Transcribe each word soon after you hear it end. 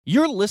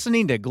You're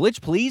listening to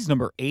Glitch Please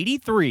number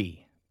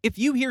 83. If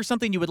you hear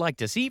something you would like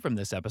to see from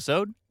this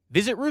episode,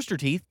 visit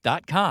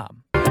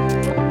roosterteeth.com.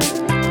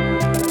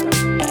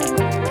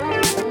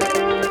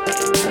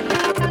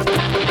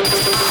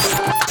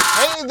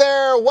 Hey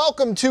there,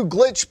 welcome to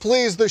Glitch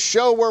Please, the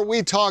show where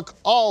we talk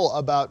all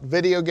about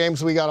video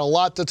games. We got a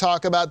lot to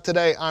talk about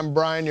today. I'm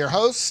Brian, your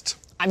host.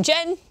 I'm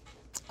Jen.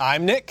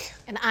 I'm Nick.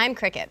 And I'm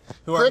Cricket.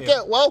 Who are you?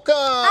 Cricket, welcome.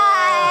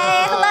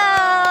 Hi,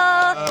 hello.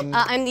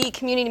 I'm the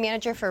community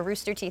manager for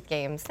Rooster Teeth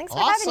Games. Thanks for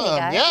having me,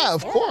 guys. Yeah,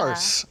 of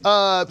course.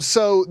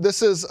 So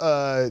this is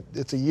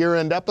it's a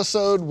year-end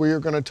episode where you're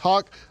going to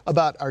talk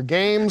about our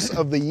games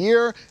of the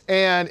year,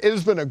 and it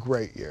has been a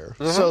great year.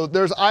 So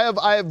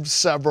I have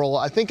several.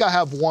 I think I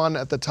have one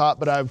at the top,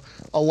 but I have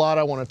a lot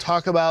I want to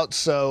talk about.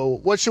 So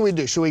what should we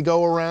do? Should we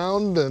go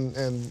around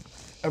and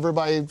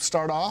everybody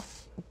start off?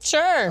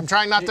 Sure. I'm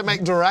trying not to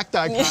make direct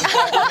eye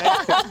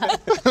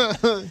contact.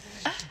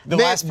 The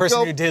Nick, last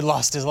person who did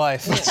lost his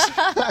life.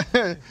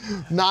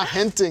 Not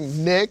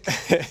hinting, Nick.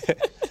 What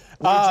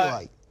would you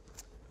like?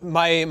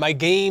 My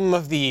game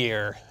of the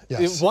year.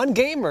 Yes. One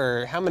game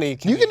or how many?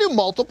 You can do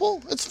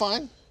multiple. It's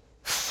fine.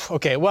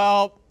 Okay,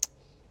 well,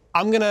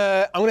 I'm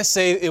gonna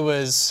say it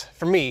was,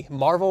 for me,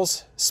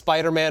 Marvel's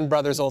Spider-Man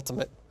Brothers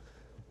Ultimate.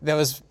 That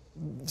was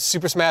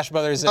Super Smash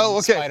Brothers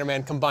and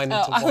Spider-Man combined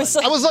into one. I was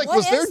like,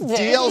 was there is this?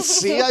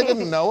 DLC I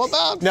didn't know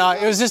about? No,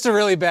 it was just a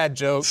really bad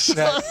joke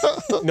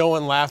that no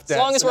one laughed at. As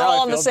long as so we're now I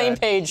all on the feel same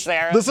bad. page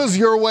there. This is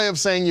your way of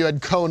saying you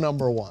had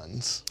co-number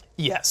ones.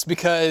 Yes,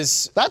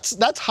 because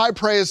That's high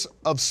praise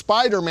of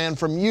Spider-Man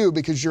from you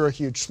because you're a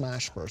huge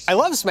Smash person. I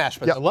love Smash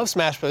Brothers. Yep. I love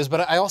Smash Brothers,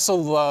 but I also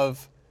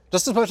love,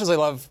 just as much as I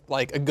love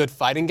like a good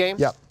fighting game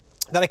Yep.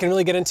 that I can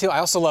really get into, I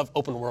also love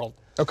open world.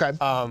 Okay.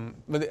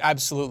 But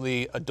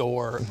absolutely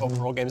adore open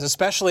world games,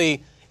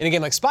 especially in a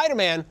game like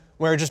Spider-Man,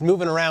 where just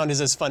moving around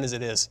is as fun as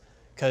it is.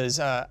 Because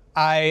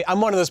I'm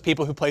one of those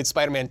people who played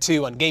Spider-Man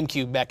 2 on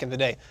GameCube back in the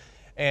day,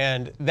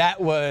 and that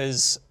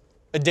was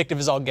addictive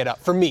as all get out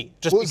for me.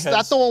 Just Was because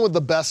that the one with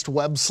the best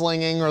web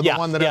slinging or the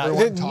one that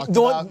everyone talked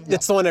about?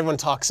 It's the one everyone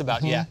talks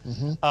about, yeah.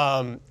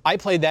 I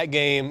played that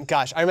game,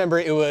 gosh, I remember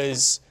it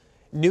was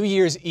New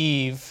Year's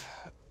Eve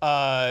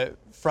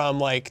from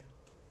like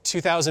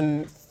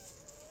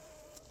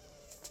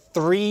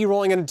 2003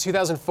 rolling into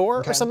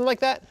 2004 or something like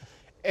that.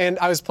 And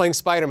I was playing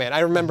Spider-Man. I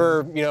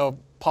remember,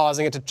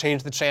 pausing it to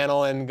change the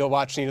channel and go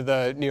watch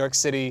the New York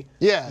City.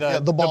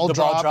 The ball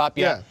drop.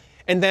 Yeah.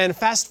 And then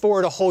fast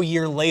forward a whole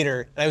year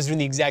later, and I was doing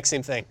the exact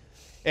same thing.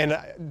 And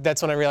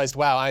that's when I realized,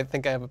 wow, I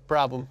think I have a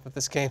problem with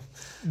this game.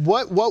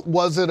 What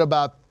was it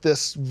about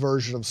this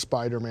version of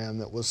Spider-Man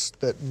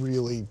that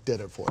really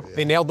did it for you?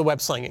 They nailed the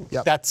web slinging.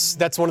 Yep.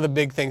 That's one of the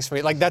big things for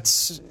me. Like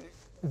that's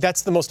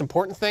the most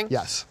important thing.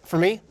 Yes. For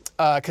me,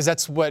 because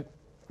that's what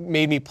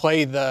made me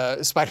play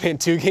the Spider-Man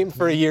 2 game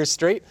for a year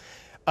straight.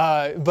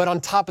 But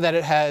on top of that,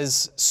 it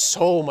has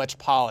so much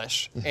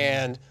polish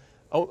and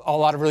a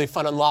lot of really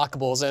fun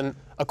unlockables and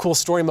a cool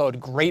story mode,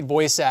 great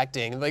voice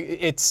acting. Like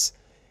it's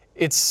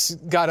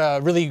got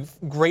a really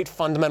great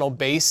fundamental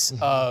base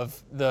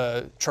of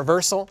the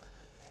traversal,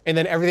 and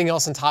then everything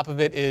else on top of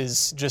it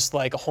is just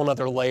like a whole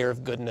nother layer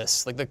of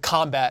goodness. Like the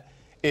combat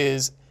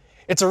it's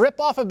a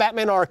rip-off of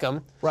Batman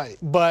Arkham, Right.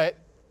 but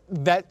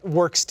that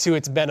works to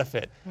its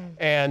benefit.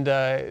 And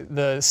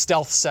the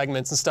stealth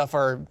segments and stuff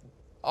are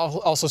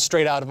also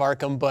straight out of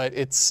Arkham, but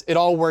it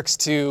all works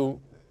to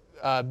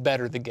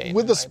better the game.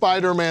 With the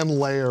Spider-Man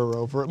layer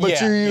over it, but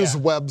Yeah, you use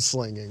yeah. web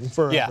slinging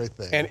for yeah,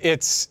 everything. and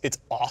it's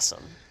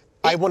awesome.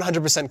 I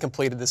 100%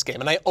 completed this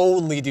game, and I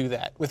only do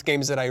that with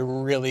games that I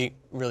really,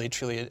 really,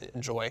 truly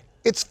enjoy.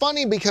 It's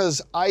funny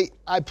because I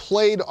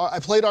played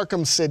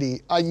Arkham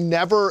City. I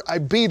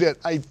beat it.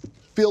 I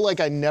feel like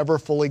I never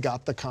fully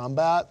got the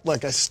combat.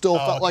 Like I still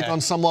felt like okay. on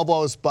some level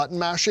I was button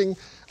mashing.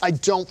 I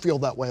don't feel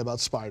that way about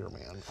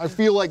Spider-Man. I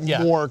feel like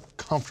more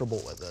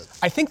comfortable with it.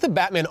 I think the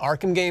Batman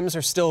Arkham games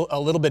are still a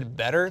little bit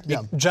better,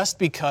 Yeah. just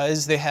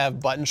because they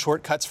have button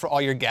shortcuts for all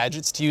your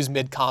gadgets to use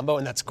mid-combo,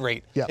 and that's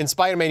great. Yeah. In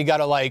Spider-Man, you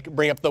gotta like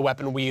bring up the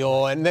weapon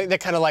wheel, and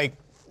that kind of like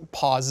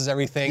pauses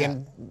everything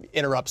and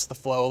interrupts the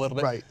flow a little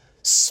bit. Right.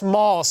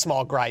 Small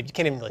gripe. You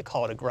can't even really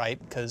call it a gripe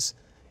because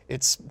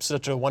it's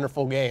such a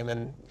wonderful game,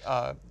 and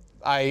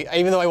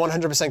even though I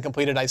 100%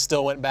 completed, I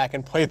still went back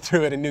and played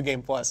through it in New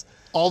Game Plus.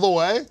 All the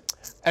way?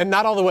 And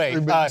not all the way.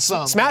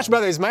 Some. Smash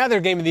Brothers, my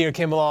other game of the year,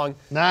 came along.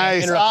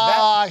 Nice. Interrupted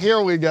that.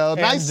 Here we go.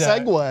 Nice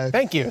And, segue.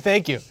 Thank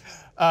you.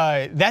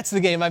 That's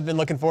the game I've been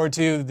looking forward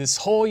to this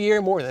whole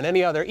year more than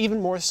any other,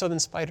 even more so than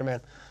Spider-Man,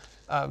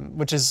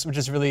 which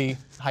is really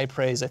high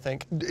praise, I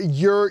think.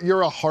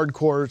 You're a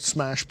hardcore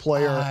Smash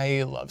player.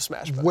 I love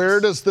Smash Brothers.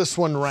 Where does this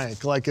one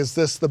rank? Like, is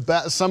this the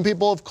best? Some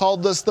people have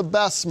called this the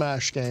best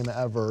Smash game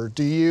ever.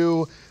 Do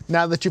you,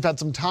 now that you've had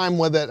some time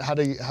with it, how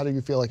do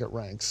you feel like it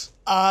ranks?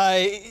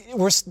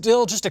 We're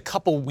still just a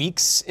couple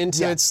weeks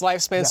into its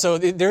lifespan, so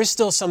there's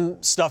still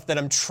some stuff that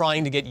I'm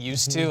trying to get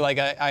used to. Like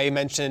I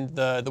mentioned,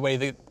 the way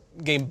the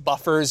game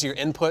buffers your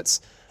inputs.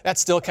 That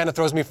still kind of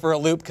throws me for a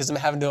loop because I'm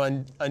having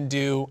to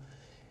undo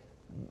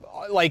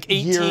like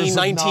 18, Years of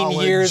 19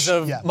 knowledge. years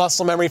of Yeah.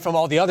 muscle memory from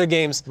all the other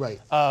games Right.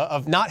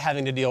 of not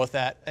having to deal with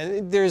that.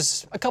 And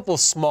there's a couple of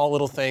small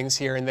little things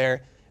here and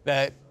there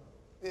that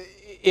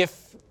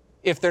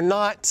if they're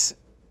not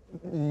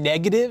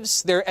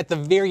negatives, they're at the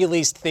very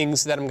least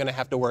things that I'm going to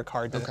have to work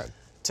hard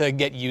to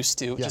get used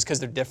to just because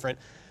they're different.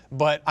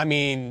 But I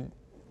mean,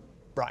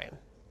 Brian,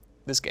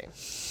 this game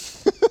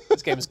is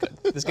good.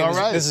 This game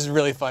this is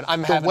really fun.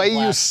 I'm having The way a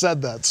blast. you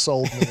said that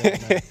sold me.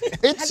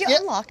 Have you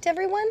unlocked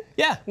everyone?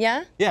 Yeah.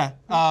 Yeah? Yeah.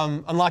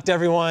 Unlocked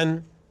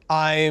everyone.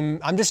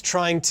 I'm just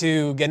trying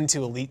to get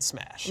into Elite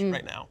Smash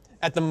right now.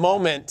 At the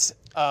moment,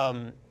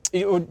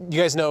 you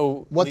guys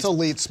know What's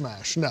Elite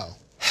Smash? No.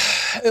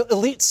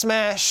 Elite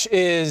Smash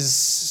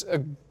is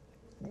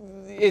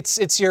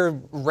it's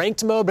your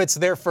ranked mode, but it's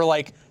there for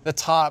like the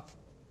top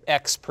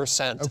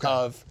X%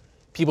 of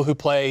people who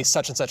play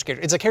such and such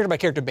character. It's a character by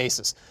character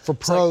basis. For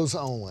pros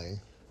only.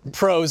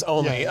 Pros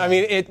only. Yeah. I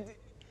mean,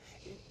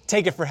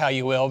 take it for how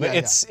you will, but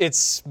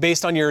it's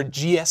based on your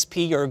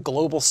GSP or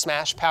Global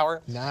Smash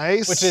Power.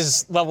 Nice. Which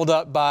is leveled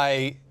up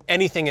by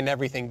anything and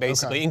everything,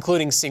 basically,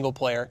 including single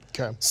player.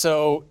 Okay.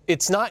 So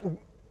it's not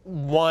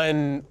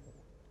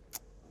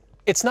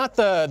it's not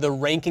the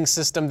ranking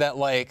system that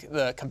like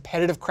the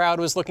competitive crowd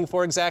was looking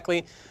for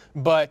exactly,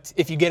 but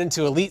if you get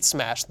into Elite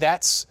Smash,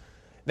 that's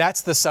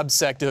the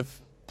subsect of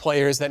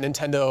players that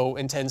Nintendo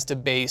intends to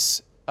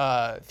base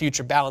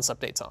future balance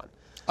updates on.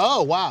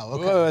 Oh, wow.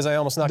 Okay. Whoa, as I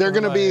almost knocked They're over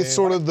going to be my-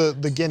 sort of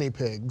the guinea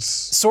pigs.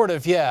 Sort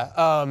of, yeah.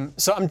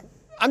 So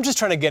I'm just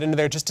trying to get into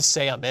there just to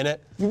say I'm in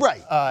it.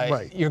 Right,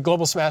 right. Your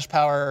Global Smash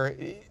Power,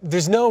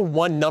 there's no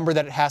one number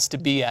that it has to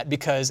be at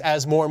because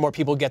as more and more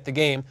people get the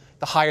game,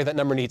 the higher that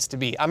number needs to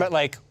be. I'm at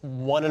like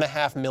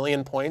 1.5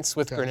 million points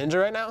with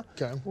Greninja right now.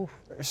 Okay. Or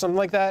something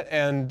like that,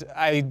 and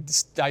I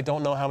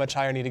don't know how much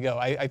higher I need to go.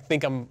 I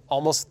think I'm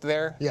almost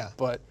there. Yeah.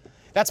 But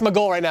that's my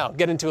goal right now,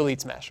 get into Elite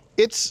Smash.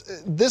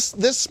 It's this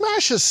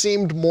Smash has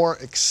seemed more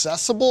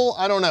accessible.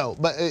 I don't know,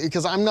 but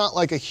because I'm not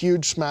like a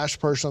huge Smash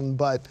person,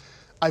 but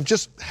I've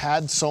just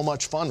had so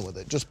much fun with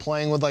it, just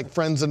playing with like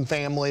friends and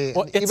family.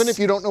 Well, And even if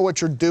you don't know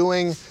what you're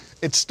doing,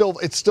 it's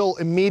still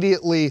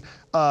immediately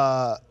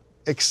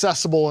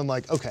accessible and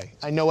like, okay,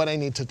 I know what I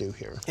need to do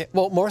here. Yeah,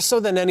 well, more so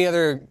than any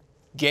other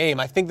game,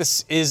 I think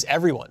this is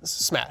everyone's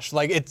Smash.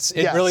 Like it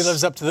Yes. really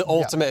lives up to the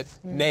ultimate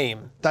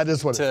name. That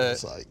is what it to,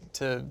 feels like.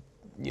 To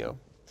you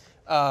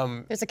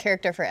know, There's a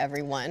character for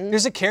everyone.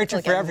 there's a character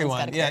Like for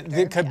everyone's everyone. got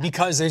a character.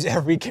 Because there's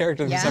every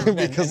character that's Yeah. ever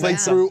been. Because And they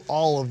that's- threw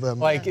all of them.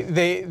 Like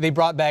they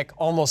brought back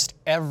almost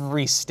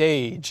every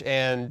stage,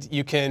 and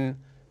you can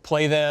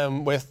play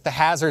them with the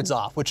hazards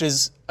off, which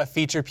is a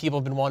feature people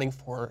have been wanting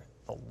for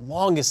the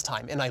longest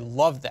time, and I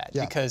love that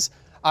because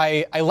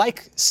I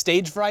like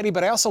stage variety,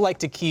 but I also like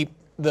to keep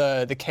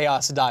the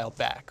chaos dialed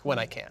back when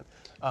I can.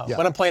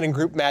 When I'm playing in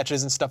group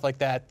matches and stuff like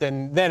that,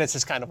 then it's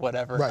just kind of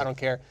whatever. Right. I don't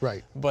care.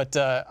 Right. But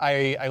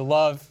I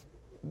love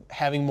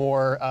having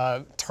more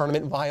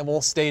tournament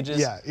viable stages.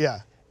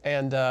 Yeah.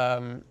 And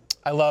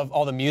I love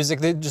all the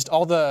music. Just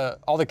all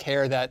the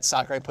care that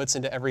Sakurai puts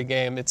into every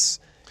game. It's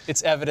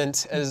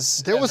evident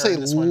as There was ever a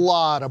in this one.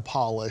 lot of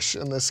polish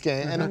in this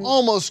game, and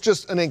almost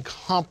just an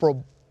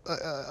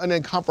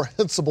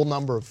incomprehensible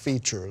number of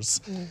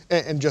features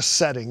and just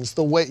settings.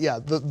 The way,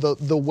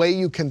 the way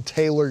you can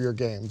tailor your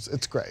games,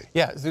 it's great.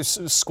 Yeah, there's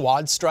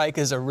Squad Strike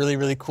is a really,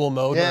 really cool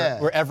mode Yeah.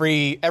 where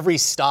every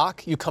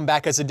stock you come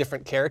back as a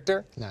different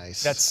character.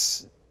 Nice.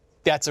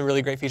 That's a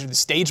really great feature. The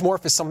Stage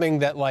Morph is something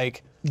that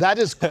like That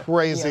is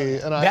crazy,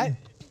 and I die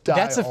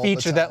that's a all the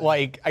feature that time.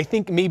 like I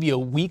think maybe a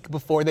week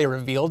before they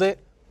revealed it,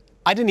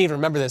 I didn't even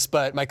remember this,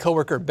 but my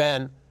coworker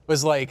Ben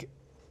was like,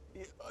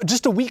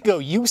 just a week ago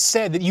you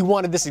said that you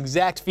wanted this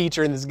exact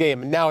feature in this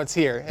game, and now it's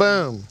here.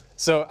 Boom.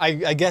 So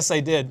I guess I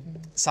did.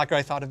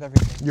 Sakurai thought of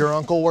everything. Your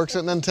uncle works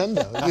at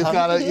Nintendo. You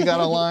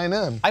gotta line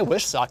in. I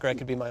wish Sakurai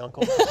could be my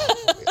uncle.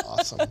 That'd be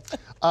awesome.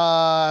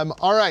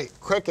 All right,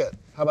 Cricket.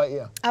 How about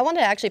you? I wanted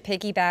to actually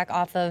piggyback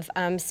off of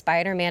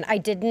Spider-Man.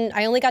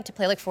 I only got to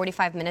play like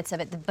 45 minutes of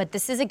it, but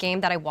this is a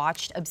game that I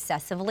watched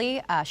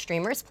obsessively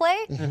streamers play.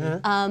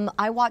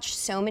 I watched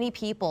so many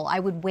people. I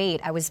would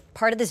wait. I was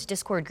part of this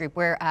Discord group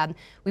where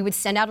we would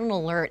send out an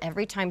alert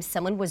every time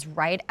someone was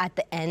right at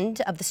the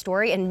end of the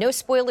story, and no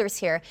spoilers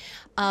here,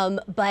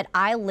 but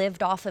I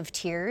lived off of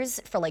tears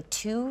for like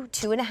two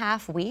and a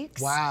half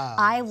weeks. Wow.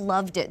 I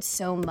loved it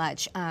so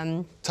much.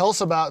 Tell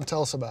us about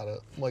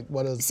it. Like,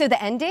 what is? So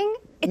the ending?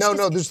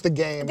 No, just the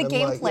game. The and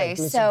gameplay.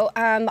 So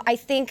I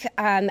think,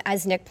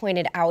 as Nick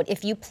pointed out,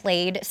 if you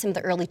played some of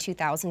the early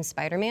 2000s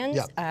Spider-Mans,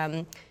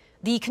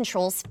 the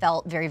controls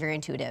felt very, very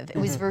intuitive. It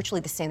was virtually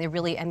the same. They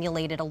really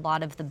emulated a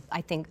lot of the,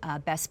 I think,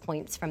 best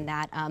points from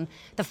that.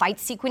 The fight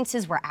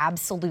sequences were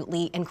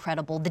absolutely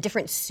incredible. The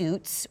different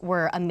suits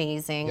were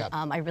amazing.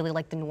 I really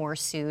liked the Noir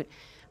suit.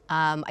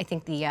 I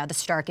think the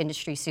Stark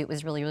Industry suit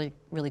was really, really,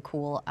 really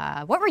cool.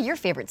 What were your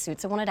favorite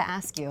suits? I wanted to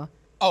ask you.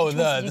 Oh, Which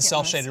ones did you the get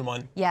cel-shaded most?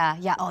 one.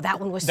 Yeah. Oh, that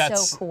one was so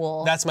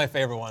cool. That's my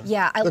favorite one.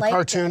 Yeah, I the liked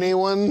cartoony it.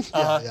 one?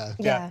 Uh-huh.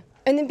 Yeah.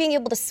 And then being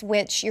able to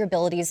switch your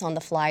abilities on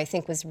the fly, I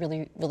think, was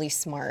really, really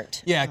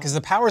smart. Yeah, because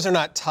the powers are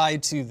not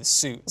tied to the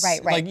suits.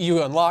 Right. Like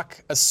you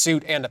unlock a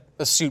suit and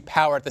a suit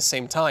power at the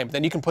same time.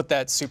 Then you can put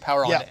that suit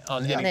power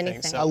on anything.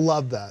 anything. I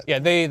love that. Yeah,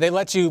 they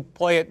let you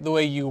play it the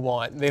way you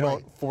want. They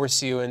don't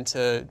force you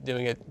into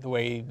doing it the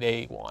way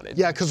they wanted.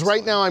 Yeah, because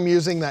right now I'm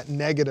using that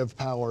negative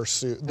power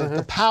suit,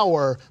 the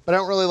power, but I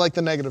don't really like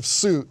the negative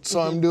suit, so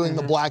I'm doing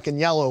the black and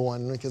yellow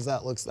one because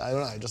that looks, I don't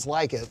know, I just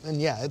like it.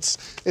 And yeah,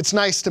 it's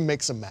nice to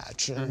mix and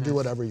match and do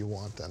whatever you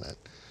want in it.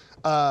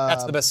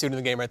 That's the best suit in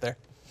the game right there.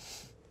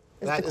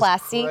 That the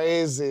classy. is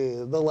crazy.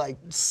 The like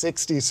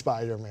 60s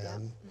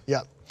Spider-Man.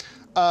 Yep.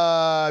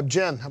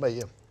 Jen, how about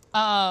you?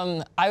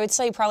 I would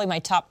say probably my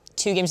top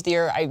 2 games of the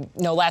year. I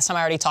know last time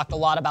I already talked a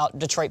lot about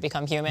Detroit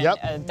Become Human.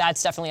 Yep.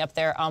 That's definitely up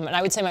there. And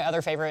I would say my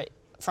other favorite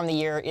from the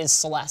year is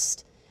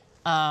Celeste.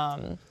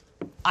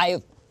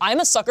 I'm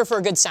a sucker for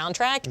a good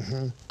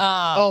soundtrack.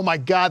 Oh my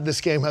God,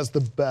 this game has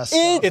the best.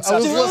 It I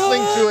was does.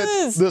 listening to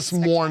it this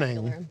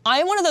morning.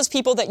 I'm one of those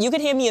people that you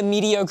could hand me a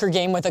mediocre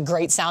game with a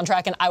great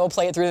soundtrack and I will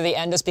play it through to the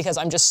end just because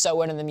I'm just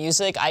so into the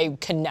music. I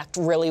connect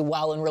really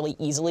well and really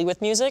easily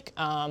with music.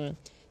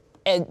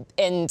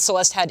 And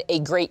Celeste had a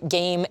great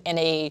game and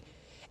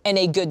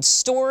a good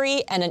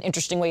story and an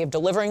interesting way of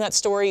delivering that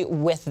story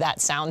with that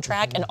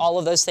soundtrack and all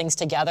of those things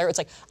together. It's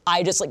like,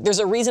 there's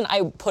a reason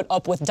I put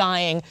up with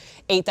dying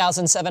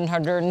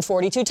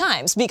 8,742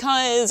 times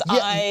because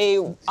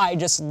I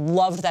just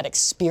loved that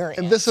experience.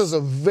 And this is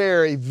a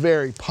very,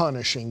 very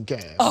punishing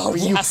game. Oh,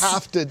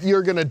 yes.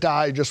 You're gonna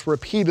die just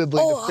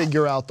repeatedly to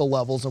figure out the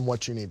levels and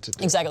what you need to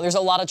do. Exactly, there's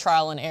a lot of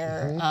trial and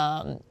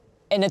error.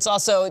 And it's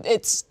also,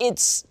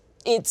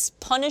 it's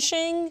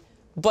punishing,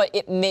 but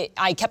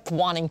I kept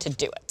wanting to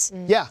do it.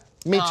 Yeah,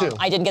 me too.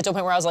 I didn't get to a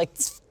point where I was like,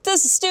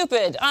 this is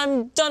stupid,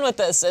 I'm done with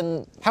this.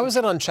 And How is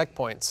it on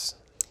checkpoints?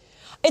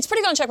 it's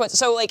pretty good on checkpoints.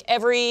 So like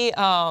every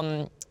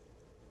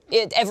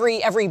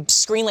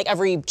screen, like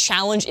every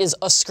challenge is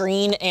a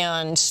screen,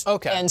 and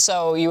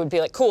so you would be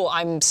like, cool,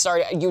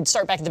 you would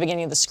start back at the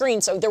beginning of the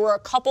screen. So there were a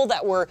couple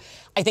that were,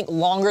 I think,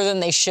 longer than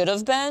they should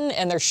have been,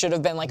 and there should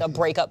have been like a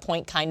breakup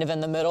point kind of in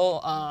the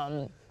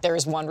middle.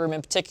 There's one room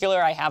in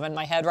particular I have in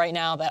my head right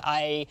now that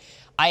I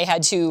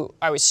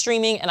was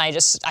streaming and I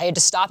had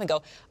to stop and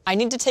go, I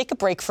need to take a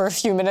break for a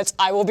few minutes.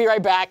 I will be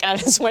right back. And I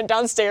just went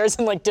downstairs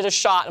and like did a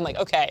shot. I'm like,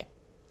 okay,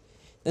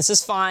 this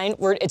is fine.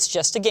 It's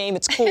just a game.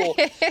 It's cool.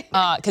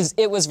 Because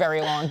it was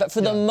very long. But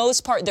for the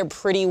most part, they're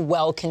pretty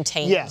well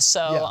contained. Yeah,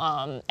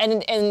 So,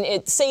 and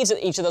it saves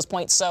at each of those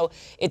points. So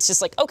it's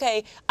just like,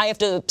 okay, I have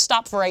to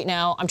stop for right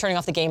now. I'm turning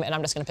off the game and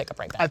I'm just going to pick up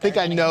right back. I think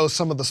I know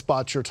some of the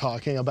spots you're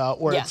talking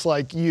about where it's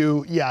like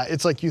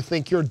it's like you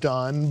think you're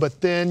done, but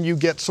then you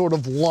get sort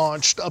of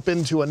launched up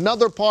into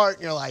another part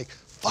and you're like,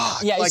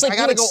 fuck, Yeah, like I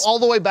gotta go all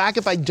the way back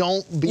if I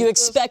don't beat You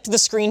this? expect the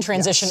screen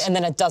transition and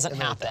then it doesn't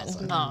happen.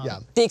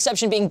 The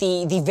exception being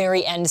the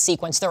very end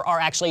sequence. There are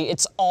actually,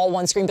 it's all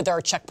one screen, but there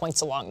are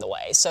checkpoints along the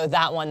way. So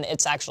that one,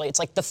 it's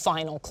like the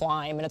final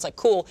climb, and it's like,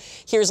 cool,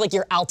 here's like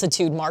your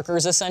altitude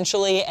markers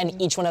essentially,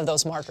 and each one of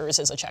those markers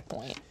is a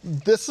checkpoint.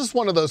 This is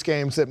one of those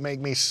games that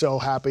make me so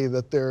happy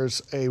that there's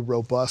a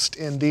robust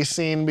indie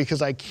scene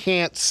because I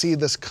can't see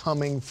this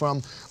coming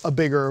from a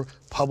bigger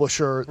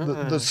publisher.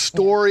 The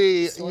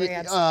story,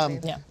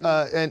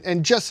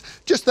 and just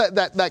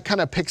that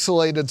kind of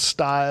pixelated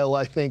style,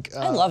 I think.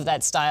 I love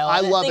that style. I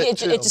love think it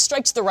too. It just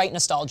strikes the right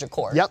nostalgia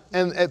chord. Yep,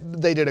 and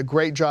they did a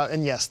great job.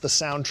 And yes, the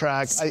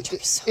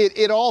soundtrack.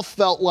 It all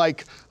felt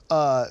like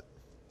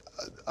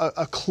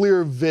a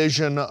clear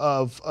vision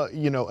of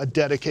a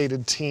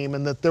dedicated team,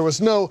 and that there was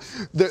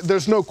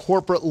there's no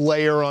corporate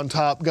layer on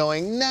top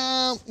going,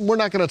 nah, we're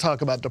not going to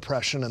talk about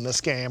depression in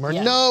this game, or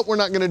no, we're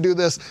not going to do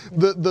this.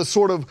 The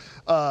sort of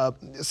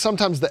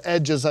sometimes the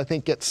edges I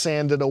think get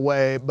sanded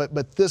away,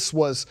 but this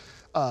was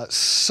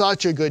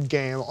such a good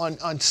game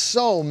on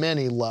so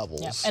many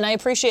levels. Yeah. And I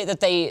appreciate that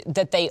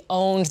they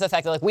owned the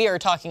fact that like we are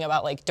talking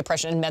about like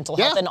depression and mental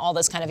health and all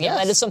this kind of game.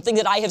 That is something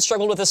that I have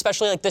struggled with,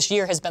 especially like this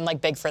year has been like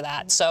big for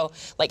that. So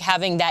like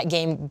having that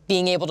game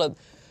being able to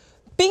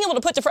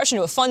put depression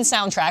to a fun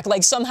soundtrack,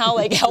 like somehow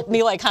like helped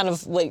me like kind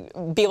of like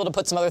be able to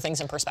put some other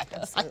things in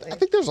perspective. I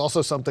think there's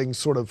also something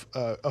sort of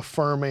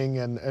affirming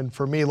and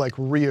for me like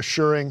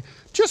reassuring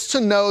just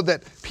to know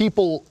that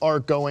people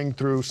are going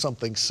through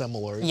something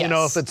similar. Yes. You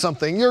know, if it's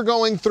something you're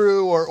going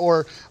through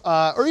or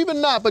even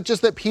not, but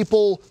just that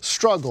people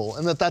struggle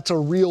and that's a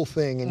real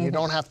thing and you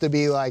don't have to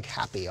be like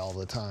happy all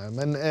the time.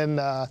 And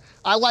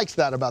I liked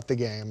that about the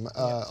game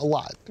a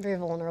lot. Very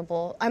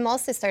vulnerable. I'm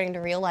also starting to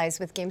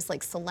realize with games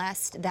like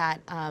Celeste that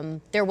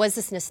there was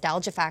this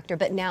nostalgia factor,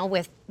 but now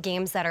with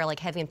games that are like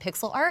heavy in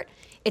pixel art,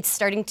 it's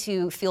starting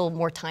to feel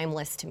more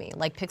timeless to me.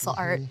 Like pixel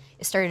art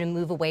is starting to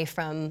move away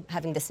from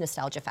having this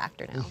nostalgia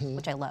factor now,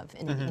 which I love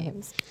in indie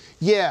games.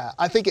 Yeah,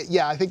 I think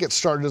it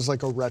started as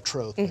like a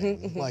retro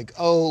thing. Like,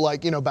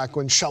 back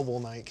when Shovel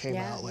Knight came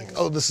out,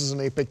 this is an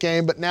 8-bit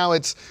game, but now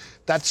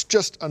that's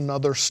just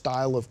another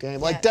style of game.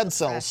 Like Dead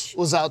Cells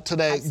was out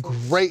today,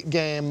 great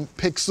game,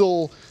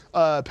 pixel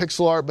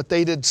art, but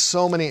they did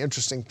so many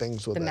interesting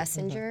things with it. The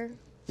Messenger.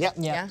 Yeah,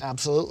 Yeah.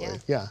 absolutely.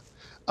 Yeah.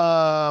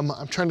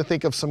 I'm trying to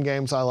think of some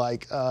games I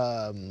like.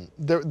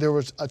 There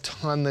was a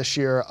ton this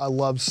year. I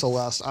loved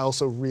Celeste. I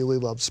also really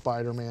loved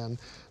Spider-Man.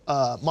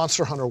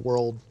 Monster Hunter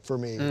World for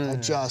me. I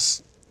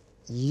just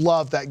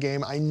love that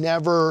game. I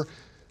never.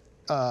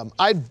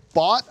 I'd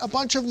bought a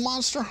bunch of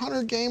Monster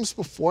Hunter games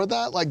before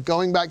that, like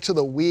going back to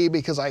the Wii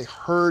because I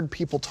heard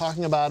people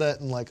talking about it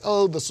and like,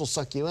 oh, this will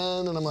suck you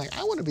in. And I'm like,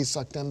 I want to be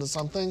sucked into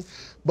something.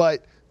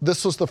 But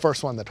this was the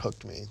first one that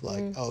hooked me.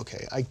 Like,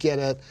 okay, I get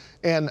it.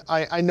 And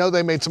I know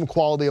they made some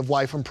quality of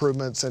life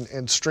improvements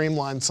and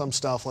streamlined some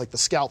stuff like the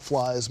scout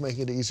flies,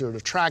 making it easier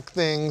to track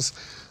things.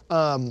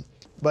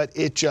 But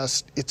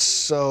it's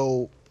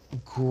so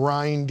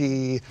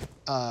grindy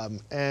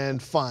and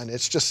fun.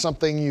 It's just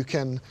something you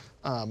can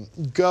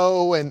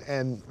go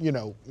and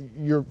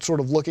you're sort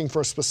of looking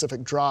for a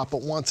specific drop,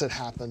 but once it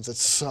happens,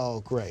 it's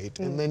so great.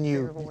 And then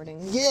very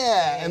rewarding.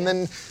 and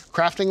then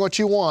crafting what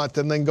you want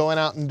and then going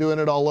out and doing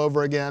it all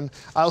over again.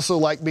 I also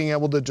like being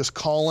able to just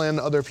call in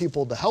other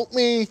people to help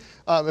me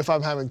if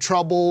I'm having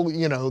trouble.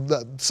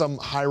 Some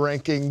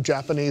high-ranking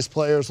Japanese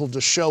players will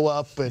just show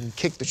up and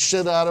kick the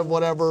shit out of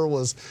whatever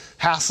was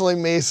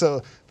hassling me.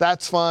 So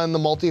that's fun. The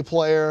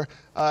multiplayer.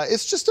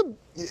 It's just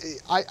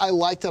I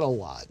liked it a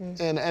lot,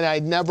 and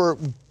I'd never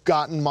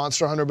gotten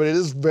Monster Hunter, but it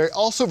is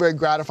also very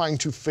gratifying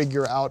to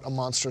figure out a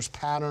monster's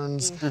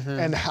patterns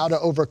and how to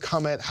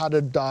overcome it, how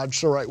to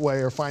dodge the right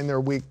way or find their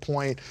weak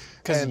point.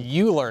 Because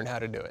you learn how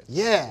to do it.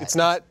 Yeah. It's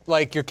not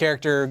like your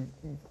character,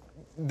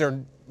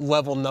 their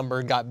level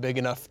number got big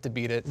enough to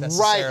beat it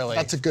necessarily. Right,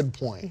 that's a good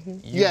point. You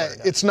Yeah, learn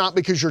it. it's not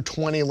because you're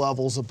 20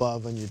 levels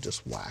above and you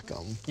just whack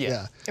them.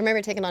 Yeah. I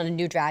remember taking on a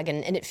new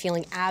dragon and it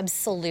feeling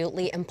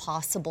absolutely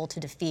impossible to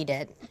defeat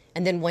it.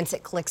 And then once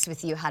it clicks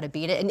with you how to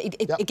beat it, and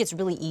it gets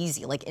really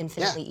easy, like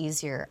infinitely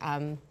easier.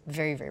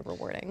 Very, very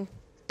rewarding.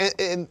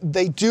 And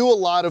they do a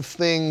lot of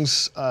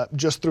things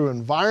just through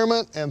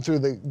environment and through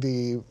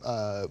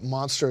the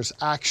monster's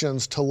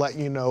actions to let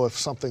you know if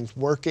something's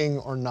working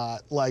or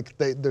not. Like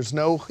there's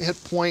no hit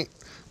point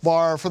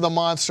bar for the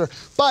monster,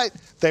 but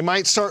they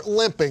might start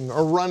limping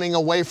or running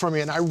away from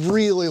you, and I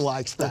really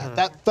liked that.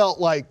 That felt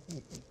like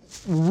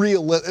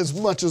as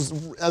much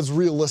as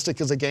realistic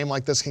as a game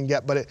like this can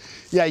get, but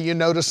you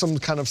notice some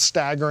kind of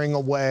staggering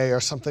away or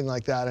something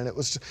like that, and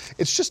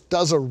it just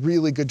does a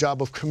really good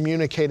job of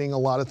communicating a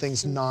lot of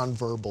things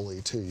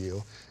non-verbally to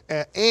you.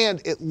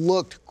 And it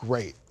looked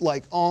great,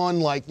 like on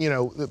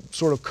the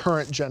sort of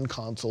current gen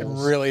consoles.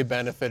 It really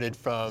benefited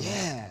from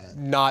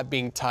not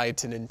being tied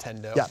to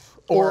Nintendo. Yeah.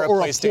 Or a a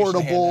PlayStation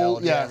portable,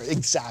 handheld. yeah,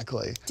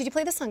 exactly. Did you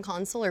play this on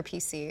console or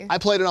PC? I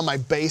played it on my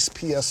base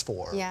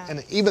PS4, Yeah.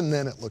 and even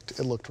then it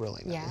looked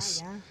really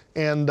nice. Yeah.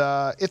 And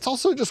it's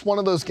also just one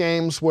of those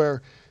games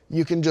where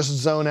you can just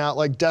zone out.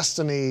 Like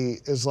Destiny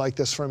is like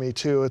this for me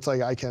too. It's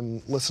like I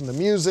can listen to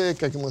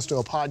music, I can listen to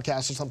a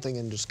podcast or something,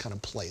 and just kind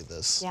of play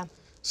this. Yeah.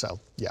 So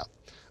yeah.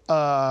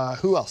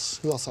 Who else?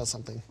 Who else has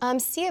something?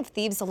 Sea of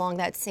Thieves along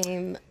that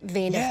same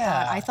vein of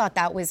thought. I thought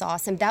that was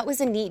awesome. That was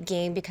a neat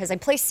game because I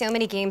play so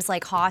many games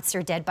like HOTS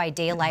or Dead by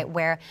Daylight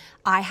where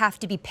I have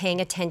to be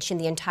paying attention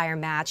the entire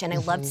match. And I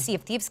loved Sea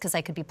of Thieves because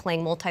I could be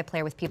playing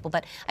multiplayer with people,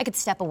 but I could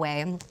step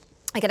away.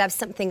 I could have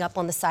something up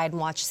on the side and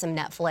watch some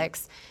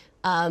Netflix.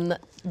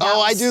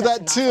 I do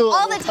that too.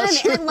 All the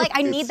time. And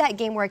I need that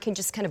game where I can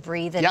just kind of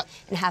breathe and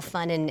have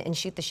fun and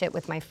shoot the shit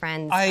with my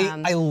friends.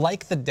 I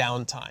like the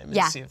downtime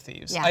in Sea of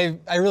Thieves. Yeah.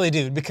 I really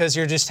do, because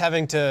you're just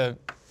having to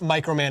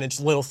micromanage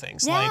little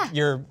things like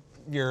your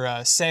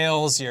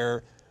sails,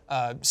 your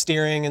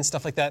steering and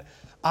stuff like that.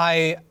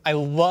 I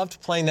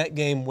loved playing that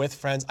game with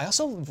friends. I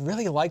also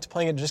really liked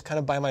playing it just kind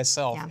of by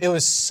myself. Yeah. It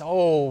was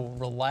so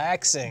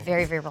relaxing.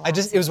 Very, very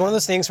relaxing. It was one of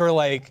those things where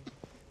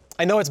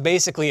I know it's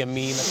basically a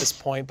meme at this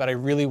point, but I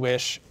really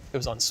wish it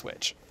was on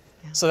Switch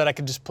so that I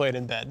could just play it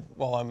in bed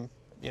while I'm,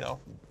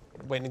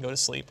 waiting to go to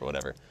sleep or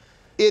whatever.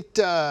 It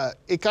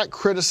got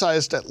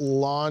criticized at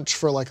launch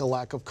for a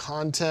lack of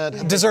content.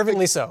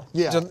 Deservingly so.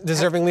 Yeah.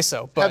 Deservingly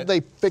so. But have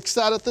they fixed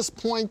that at this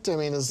point? I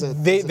mean,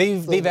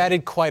 they've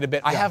added quite a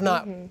bit. I have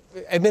not,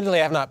 admittedly,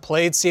 I have not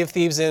played Sea of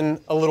Thieves in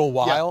a little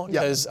while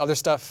because other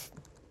stuff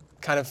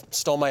kind of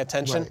stole my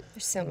attention. Right.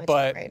 There's so much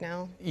but right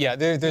now. Yeah,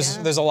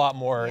 there's a lot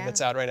more that's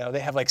out right now. They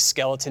have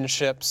skeleton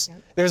ships.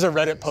 There's a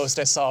Reddit post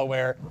I saw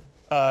where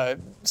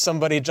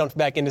somebody jumped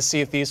back into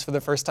Sea of Thieves for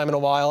the first time in a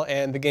while,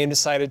 and the game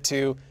decided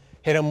to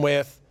hit him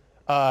with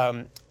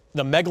the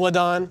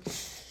Megalodon,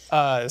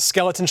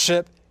 skeleton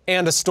ship,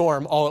 and a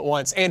storm all at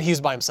once, and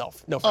he's by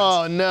himself. No friends.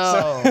 Oh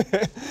no!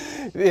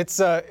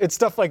 So, it's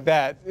stuff like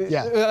that.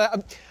 Yeah.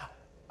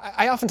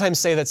 I oftentimes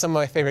say that some of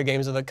my favorite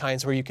games are the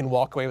kinds where you can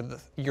walk away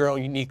with your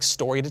own unique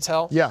story to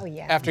tell Yeah. Oh,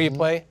 yeah. after you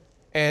play.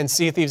 And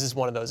Sea of Thieves is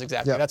one of those,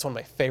 exactly. Yeah. That's one of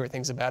my favorite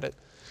things about it.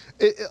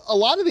 a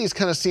lot of these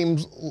kind of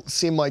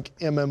seem like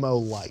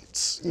MMO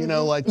lights, you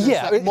know, like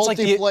yeah, that it's like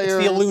it's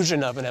the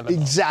illusion of an MMO.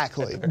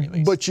 Exactly,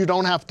 but you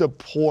don't have to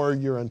pour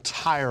your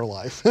entire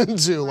life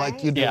into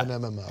like you do an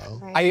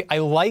MMO. Right. I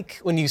like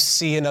when you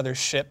see another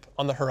ship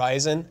on the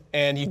horizon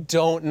and you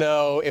don't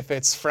know if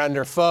it's friend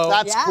or foe.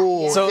 That's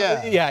cool. So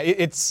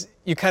it's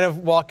you kind of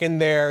walk in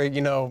there,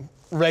 you know,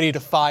 ready to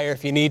fire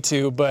if you need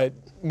to, but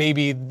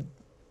maybe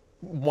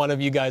one of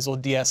you guys will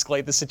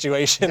de-escalate the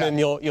situation and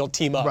you'll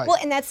team up. Right. Well,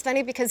 and that's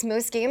funny because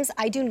most games,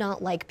 I do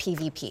not like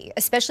PvP,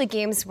 especially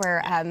games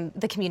where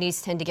the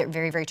communities tend to get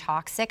very, very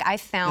toxic. I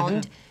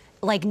found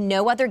like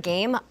no other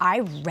game, I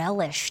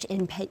relished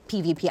in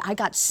PvP. I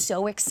got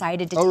so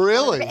excited to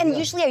really? And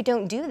usually I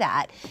don't do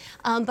that.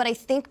 But I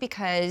think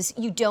because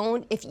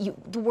the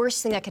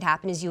worst thing that could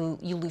happen is you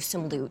lose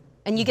some loot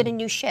and you get a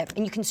new ship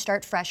and you can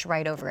start fresh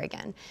right over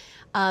again.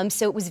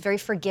 So it was very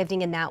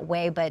forgiving in that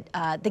way, but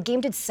the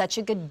game did such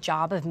a good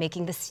job of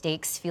making the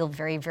stakes feel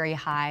very, very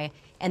high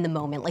in the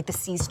moment, like the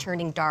seas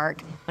turning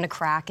dark when a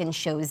Kraken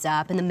shows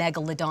up and the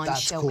Megalodon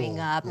showing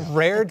up,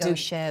 Rare the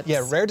ghost ships.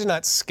 Rare did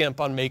not skimp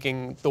on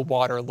making the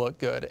water look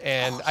good,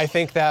 and I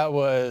think that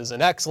was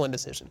an excellent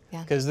decision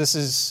because this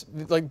is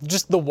like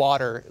just the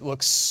water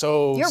looks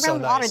so You're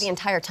around nice. water the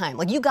entire time.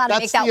 Like you got to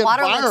make That's that the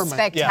water look environment.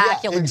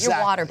 spectacular. Yeah, exactly.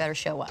 Your water better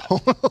show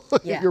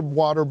up. Your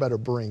water better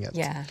bring it.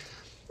 Yeah.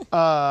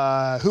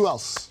 Who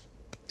else?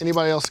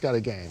 Anybody else got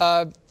a game?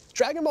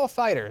 Dragon Ball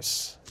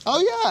FighterZ. Oh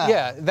yeah.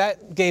 Yeah,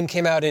 that game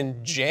came out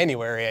in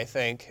January, I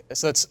think.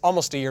 So it's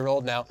almost a year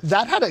old now.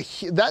 That had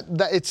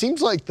it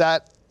seems like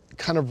that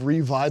kind of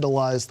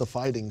revitalized the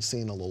fighting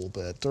scene a little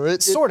bit, or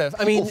Sort of.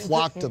 I mean, people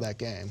flocked to that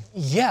game.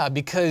 Yeah,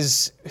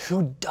 because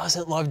who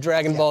doesn't love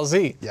Dragon Ball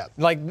Z? Yeah.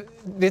 Like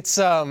it's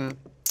I'm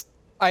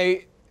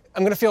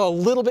gonna feel a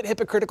little bit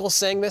hypocritical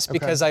saying this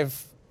because I've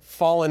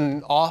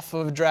fallen off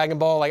of Dragon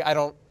Ball. Like I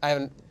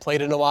haven't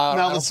played it in a while.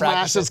 Now that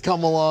Smash has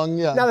come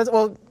along,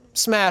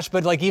 Smash,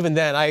 but like even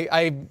then,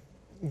 I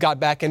got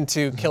back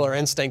into Killer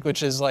Instinct,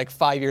 which is like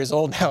 5 years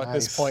old now at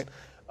this point.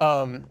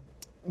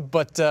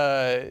 But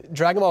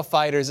Dragon Ball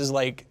FighterZ is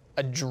like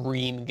a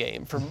dream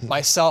game for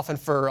myself and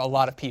for a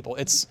lot of people.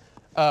 It's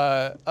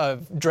a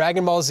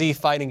Dragon Ball Z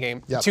fighting game,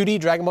 2D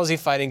Dragon Ball Z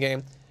fighting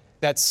game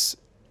that's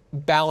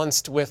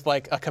balanced with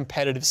like a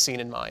competitive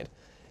scene in mind.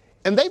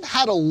 And they've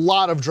had a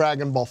lot of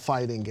Dragon Ball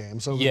fighting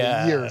games over the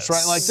years,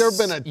 right? Like there have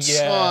been a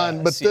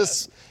ton, but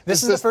this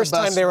is the first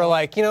time they were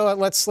like, you know what,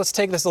 let's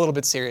take this a little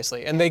bit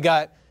seriously. And they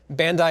got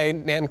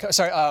Bandai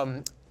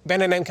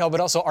Namco, but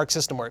also Arc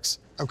System Works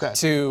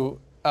to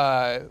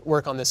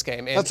work on this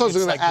game. And that's what I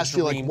was going to ask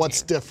you, like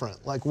what's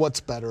different? Like what's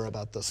better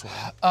about this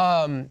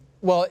one?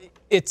 Well,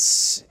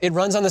 it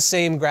runs on the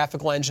same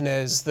graphical engine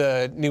as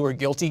the newer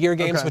Guilty Gear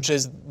games, which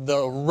is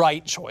the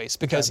right choice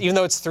because even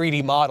though it's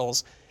 3D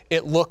models,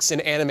 it looks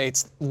and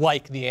animates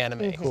like the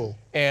anime. Cool.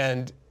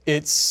 And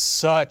it's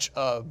such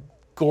a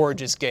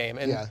gorgeous game.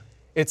 And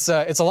it's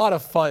a lot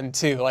of fun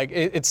too. Like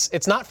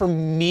it's not for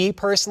me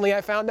personally,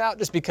 I found out,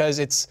 just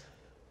because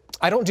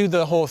I don't do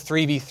the whole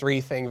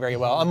 3v3 thing very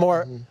well.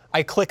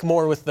 I click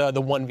more with the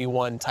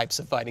 1v1 types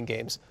of fighting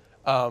games.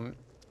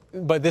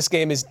 But this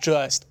game is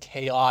just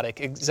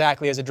chaotic,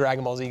 exactly as a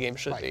Dragon Ball Z game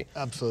should be.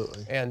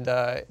 Absolutely. And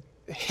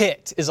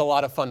Hit is a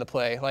lot of fun to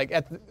play. Like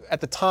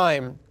at the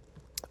time,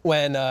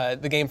 when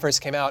the game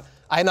first came out,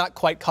 I had not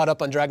quite caught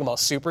up on Dragon Ball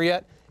Super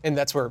yet, and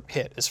that's where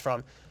Hit is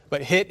from.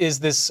 But Hit is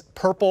this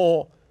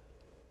purple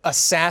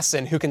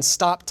assassin who can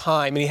stop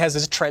time, and he has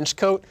this trench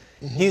coat.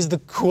 He's the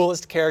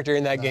coolest character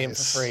in that game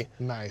for free.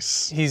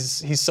 Nice.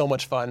 He's so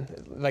much fun.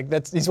 Like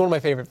he's one of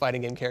my favorite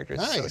fighting game characters.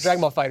 Nice. So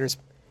Dragon Ball FighterZ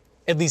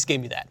at least gave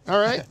me that. All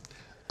right.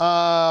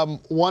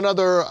 One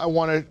other I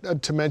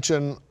wanted to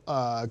mention,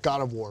 God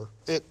of War.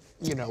 It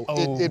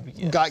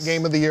got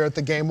Game of the Year at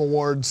the Game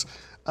Awards.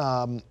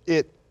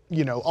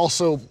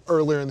 Also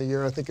earlier in the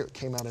year, I think it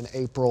came out in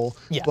April.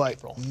 Yeah, but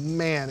April.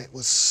 Man, it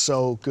was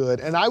so good.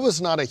 And I was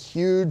not a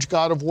huge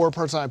God of War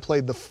person. I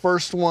played the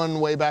first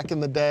one way back in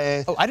the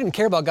day. Oh, I didn't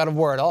care about God of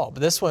War at all, but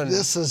this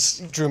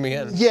drew me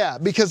in. Yeah,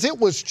 because it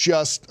was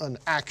just an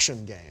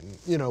action game,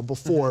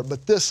 before,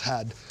 but this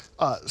had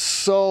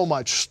so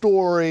much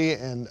story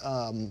and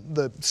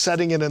the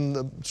setting it in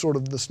the sort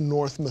of this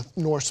Norse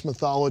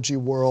mythology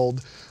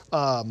world.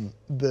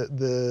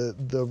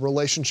 The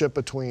relationship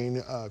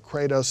between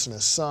Kratos and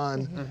his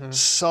son,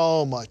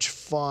 so much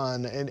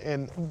fun.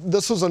 And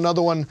this was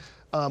another one,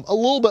 a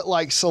little bit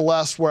like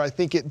Celeste, where I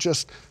think it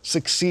just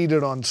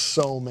succeeded on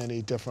so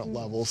many different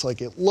levels.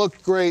 Like it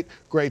looked great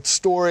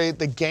story.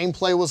 The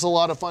gameplay was a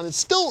lot of fun. It's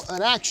still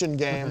an action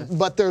game,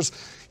 but there's,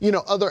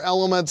 other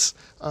elements.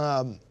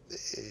 And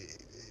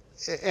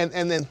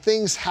then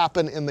things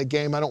happen in the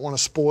game. I don't want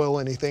to spoil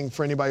anything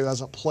for anybody who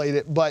hasn't played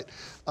it, but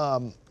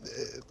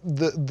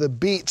the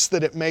beats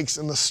that it makes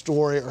in the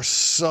story are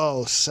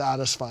so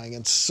satisfying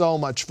and so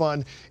much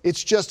fun.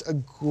 It's just a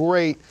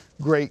great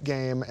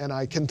game, and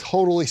I can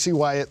totally see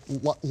why it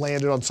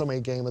landed on so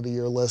many Game of the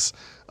Year lists.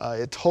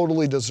 It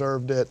totally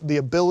deserved it. The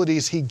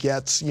abilities he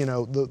gets,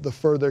 the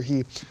further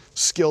he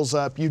skills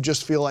up, you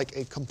just feel like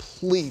a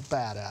complete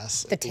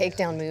badass. The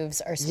takedown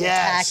moves are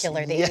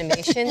spectacular. The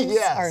animations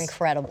are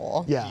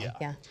incredible.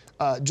 Yeah.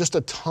 Just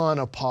a ton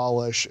of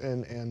polish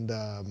and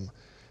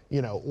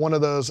one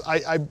of those,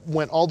 I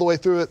went all the way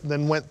through it,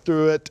 then went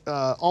through it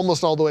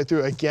almost all the way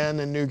through again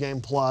in New Game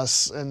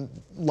Plus, and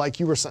like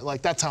you were saying,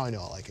 like that's how I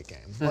know I like a game.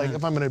 Like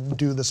if I'm gonna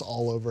do this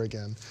all over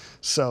again.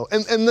 So,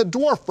 and the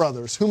Dwarf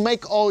Brothers who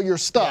make all your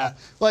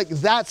stuff, like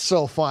that's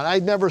so fun.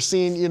 I'd never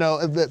seen,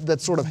 that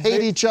sort of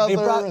hate each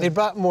other. They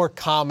brought more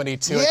comedy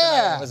to it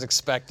than I was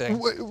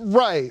expecting.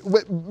 Right,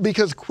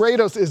 because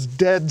Kratos is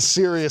dead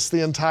serious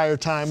the entire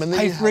time. And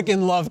I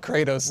freaking love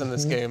Kratos in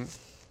this game.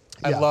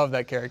 I love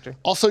that character.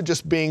 Also,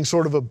 just being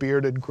sort of a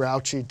bearded,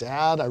 grouchy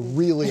dad, I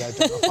really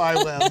identify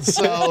with.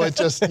 So it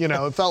just,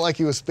 it felt like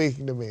he was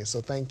speaking to me.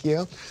 So thank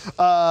you.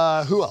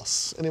 Who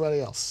else? Anybody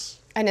else?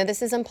 I know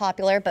this is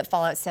unpopular, but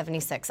Fallout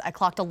 76. I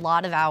clocked a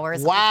lot of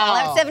hours. Wow.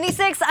 On Fallout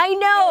 76. I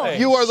know.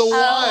 You are the one.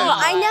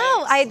 I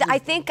know. I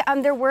think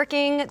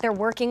they're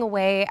working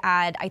away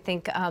at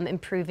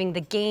improving the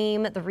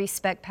game. The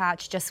respec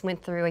patch just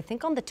went through. I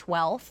think on the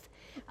 12th.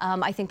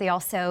 I think they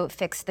also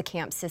fixed the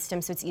camp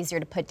system, so it's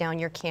easier to put down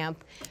your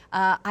camp.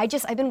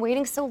 I've been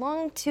waiting so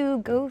long to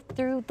go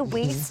through the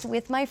waste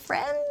with my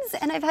friends,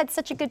 and I've had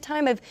such a good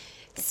time. I've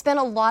spent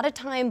a lot of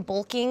time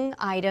bulking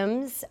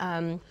items.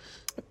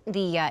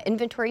 The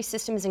inventory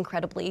system is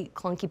incredibly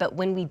clunky, but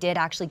when we did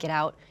actually get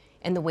out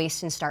in the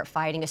waste and start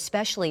fighting,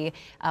 especially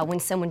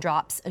when someone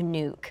drops a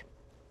nuke,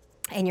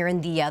 and you're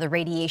in the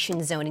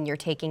radiation zone and you're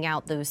taking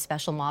out those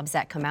special mobs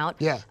that come out.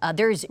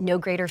 There's no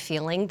greater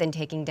feeling than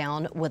taking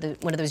down one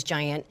of those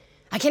giant,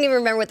 I can't even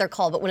remember what they're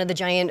called, but one of the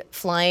giant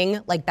flying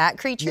bat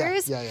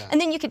creatures.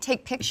 And then you could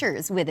take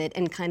pictures with it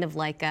and kind of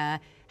like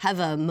have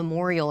a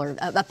memorial or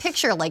a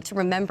picture like to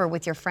remember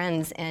with your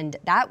friends, and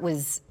that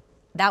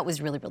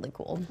was really, really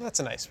cool. That's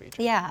a nice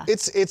feature. Yeah.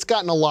 It's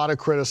gotten a lot of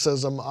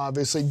criticism,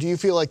 obviously. Do you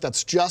feel like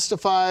that's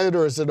justified,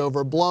 or is it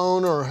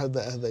overblown, or have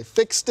they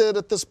fixed it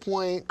at this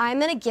point?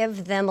 I'm going to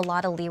give them a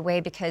lot of leeway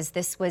because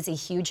this was a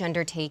huge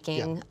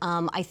undertaking.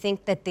 I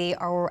think that they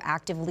are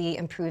actively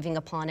improving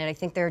upon it. I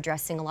think they're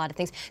addressing a lot of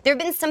things. There have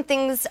been some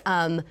things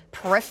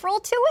peripheral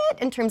to it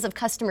in terms of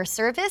customer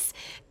service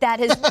that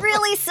has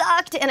really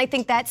sucked, and I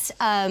think that's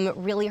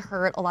really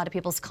hurt a lot of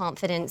people's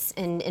confidence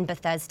in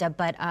Bethesda.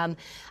 But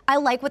I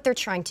like what they're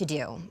trying to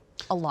do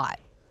a lot.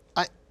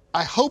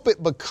 I hope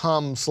it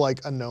becomes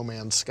like a No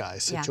Man's Sky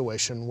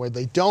situation where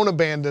they don't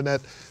abandon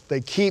it,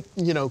 they keep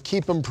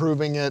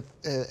improving it,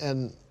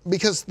 and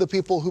because the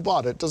people who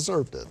bought it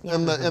deserved it,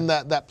 and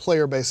that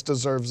player base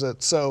deserves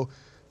it. So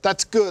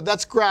that's good.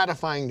 That's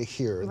gratifying to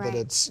hear that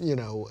it's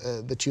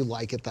that you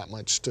like it that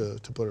much to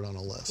put it on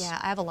a list. Yeah,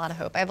 I have a lot of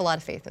hope. I have a lot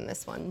of faith in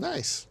this one.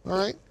 Nice. All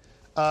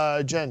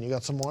right. Jen, you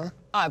got some more?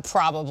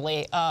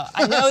 Probably.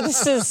 I know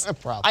this is.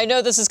 I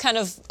know this is kind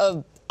of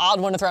a odd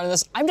one to throw in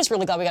this. I'm just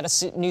really glad we got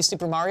a new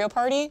Super Mario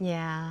Party.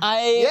 Yeah. I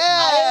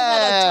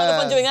had a ton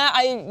of fun doing that.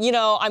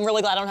 I'm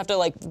really glad I don't have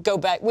to go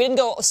back. We didn't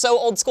go so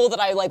old school that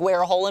I wear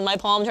a hole in my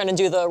palm trying to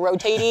do the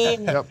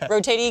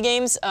rotatey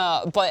games.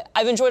 But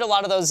I've enjoyed a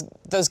lot of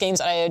those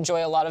games. I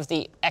enjoy a lot of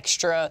the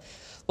extra,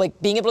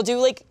 being able to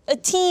do a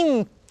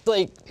team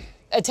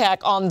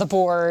attack on the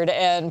board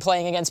and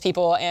playing against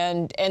people.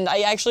 And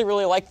I actually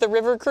really like the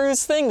river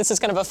cruise thing. This is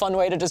kind of a fun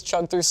way to just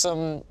chug through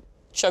some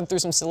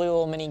silly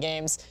little mini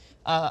games.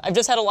 I've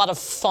just had a lot of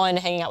fun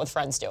hanging out with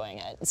friends doing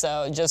it.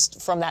 So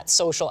just from that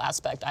social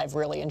aspect, I've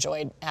really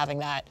enjoyed having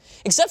that.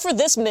 Except for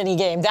this mini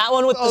game, that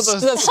one with the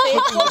snake.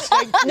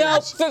 No,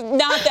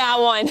 not that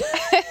one.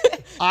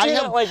 I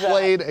have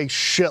played a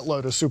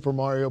shitload of Super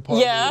Mario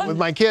Party with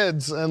my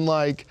kids, and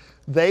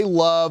they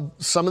love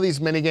some of these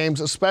mini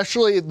games,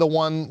 especially the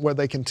one where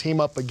they can team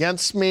up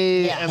against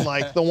me, and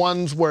the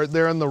ones where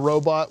they're in the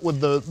robot with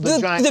the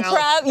giant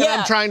crab, and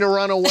I'm trying to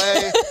run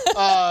away.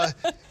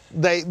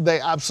 They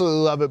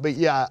absolutely love it. But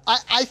yeah,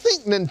 I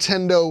think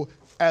Nintendo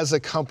as a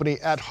company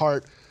at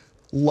heart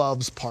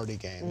loves party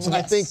games. And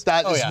I think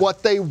that is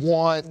what they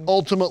want.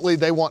 Ultimately,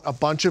 they want a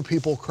bunch of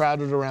people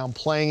crowded around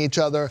playing each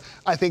other.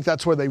 I think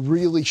that's where they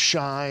really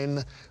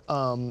shine.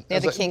 They're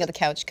the king of the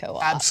couch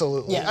co-op.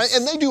 Absolutely. Yes.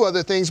 And they do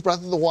other things,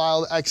 Breath of the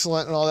Wild,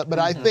 excellent and all that. But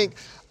I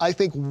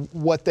think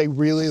what they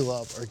really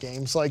love are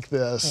games like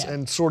this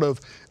and sort of,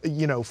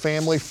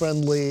 family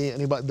friendly.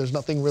 There's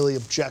nothing really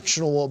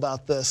objectionable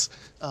about this.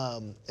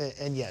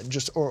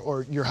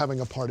 Or you're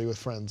having a party with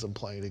friends and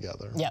playing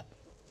together. Yeah.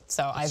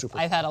 So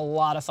I've had a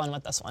lot of fun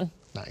with this one.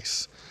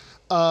 Nice.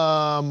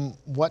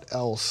 What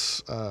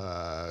else?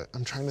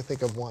 I'm trying to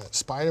think of one.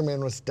 Spider-Man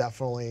was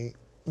definitely,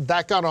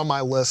 that got on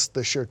my list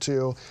this year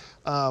too.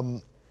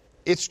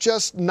 It's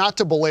just, not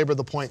to belabor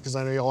the point, because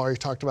I know you already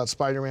talked about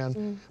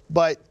Spider-Man,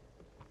 but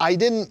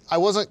I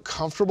wasn't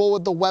comfortable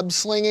with the web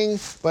slinging,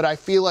 but I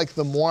feel like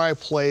the more I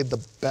played,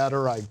 the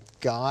better I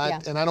got. Yeah.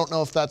 And I don't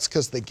know if that's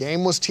because the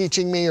game was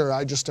teaching me or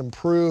I just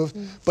improved.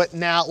 But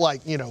now,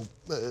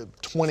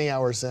 20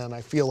 hours in,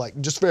 I feel like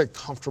just very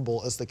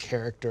comfortable as the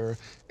character.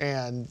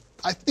 And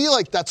I feel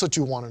like that's what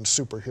you want in a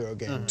superhero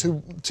game,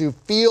 to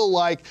feel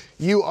like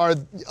you are,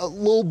 a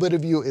little bit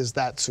of you is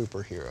that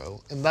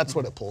superhero, and that's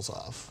what it pulls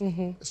off.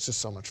 It's just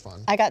so much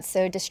fun. I got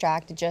so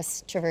distracted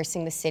just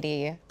traversing the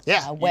city,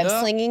 Yeah. web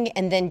slinging,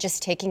 and then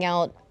just taking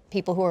out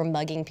people who are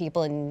mugging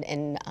people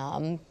and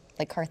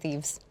like car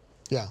thieves.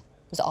 Yeah.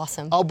 It was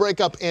awesome. I'll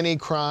break up any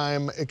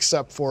crime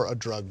except for a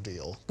drug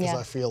deal, because Yeah.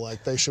 I feel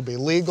like they should be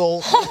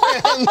legal.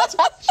 And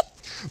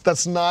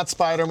that's not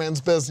Spider-Man's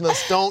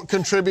business. Don't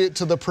contribute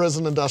to the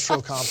prison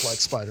industrial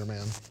complex,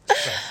 Spider-Man.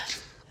 So,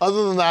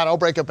 other than that, I'll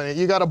break up any.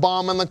 You got a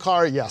bomb in the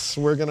car? Yes,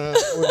 we're gonna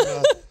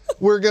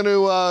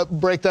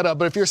break that up.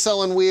 But if you're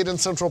selling weed in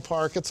Central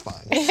Park, it's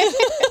fine.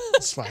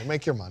 It's fine.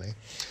 Make your money.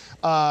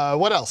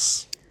 What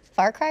else?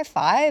 Far Cry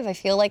 5, I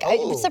feel like,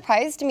 it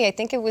surprised me. I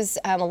think it was,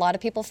 a lot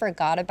of people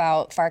forgot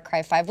about Far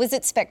Cry 5. Was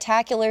it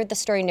spectacular, the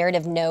story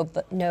narrative? No,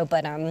 but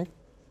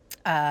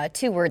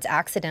 2 words,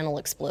 accidental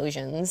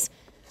explosions.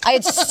 I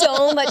had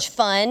so much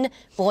fun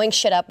blowing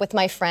shit up with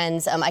my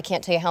friends. I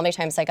can't tell you how many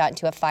times I got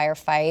into a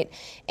firefight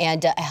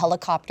and a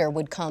helicopter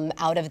would come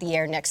out of the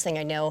air. Next thing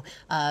I know,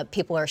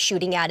 people are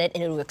shooting at it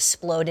and it would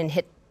explode and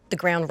hit the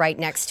ground right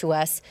next to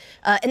us.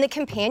 And the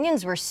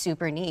companions were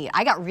super neat.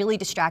 I got really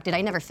distracted.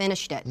 I never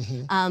finished it.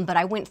 But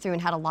I went through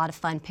and had a lot of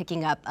fun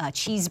picking up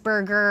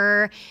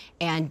Cheeseburger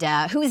and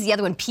who was the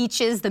other one?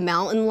 Peaches, the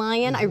mountain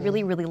lion. I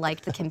really, really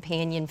liked the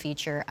companion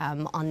feature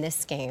on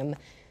this game.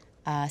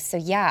 So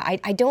yeah,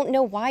 I don't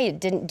know why it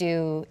didn't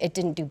do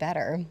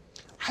better.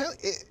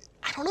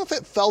 I don't know if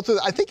it fell through.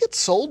 I think it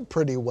sold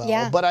pretty well,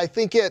 Yeah. but I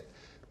think it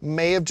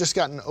may have just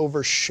gotten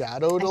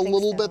overshadowed a think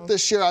little so. bit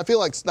this year. I feel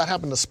like that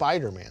happened to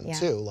Spider-Man Yeah,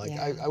 too. Like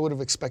yeah. I would have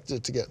expected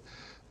it to get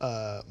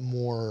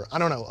more, I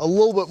don't know, a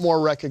little bit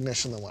more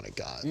recognition than what it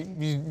got.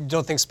 You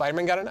don't think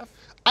Spider-Man got enough?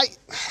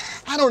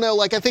 I don't know.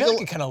 Like I I think. feel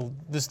like it kind of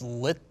just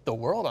lit the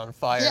world on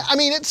fire. Yeah, I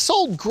mean, it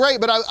sold great,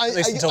 but I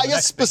least until guess the next big game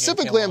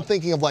specifically came I'm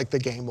thinking of like the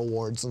Game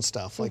Awards and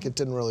stuff. Like it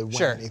didn't really win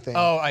Sure. anything.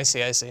 Oh, I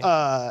see.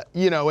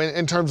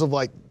 In terms of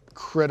like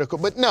critical,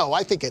 but no,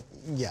 I think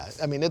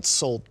I mean, it's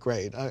sold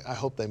great. I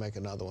hope they make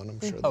another one. I'm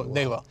sure Oh,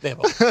 they will. they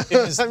will. It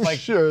was I'm like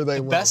sure they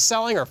the will. best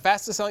selling or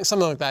fastest selling,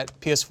 something like that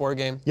PS4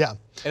 game. Yeah.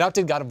 It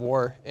outdid God of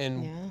War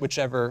in Yeah.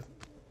 whichever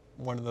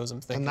one of those I'm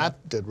thinking. And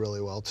that did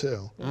really well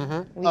too.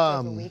 Week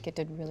over week, it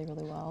did really,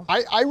 really well.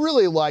 I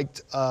really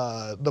liked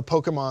the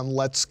Pokemon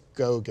Let's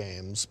Go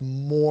games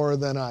more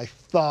than I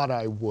thought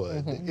I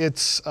would.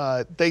 It's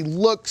they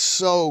look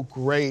so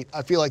great.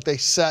 I feel like they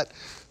set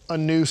a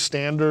new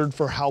standard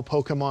for how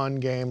Pokemon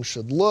games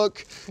should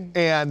look,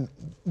 and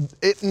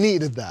it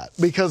needed that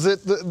because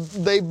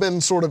they've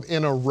been sort of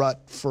in a rut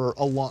for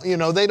a long.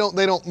 They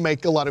don't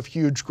make a lot of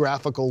huge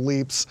graphical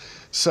leaps,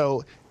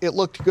 so it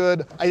looked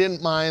good. I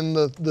didn't mind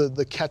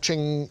the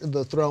catching,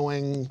 the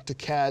throwing to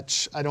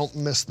catch. I don't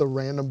miss the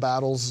random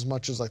battles as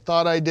much as I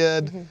thought I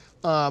did.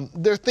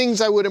 There are things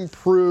I would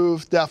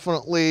improve,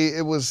 definitely.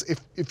 It was,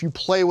 if you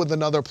play with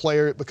another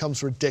player, it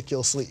becomes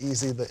ridiculously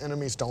easy. The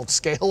enemies don't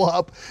scale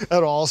up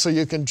at all, so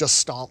you can just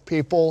stomp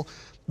people.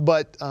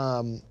 But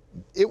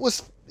it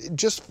was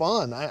just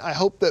fun. I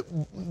hope that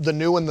the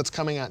new one that's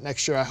coming out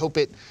next year, I hope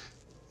it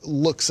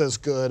looks as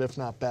good, if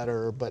not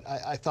better. But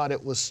I thought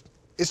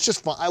it's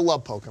just fun. I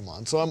love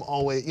Pokemon, so I'm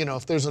always,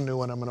 if there's a new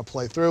one, I'm going to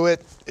play through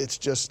it. It's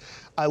just,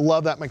 I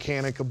love that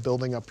mechanic of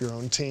building up your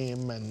own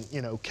team and,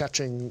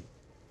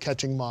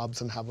 catching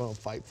mobs and having them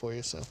fight for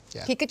you. So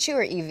yeah, Pikachu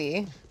or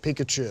Eevee?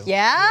 Pikachu.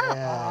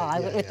 Yeah? I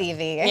went with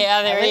Eevee.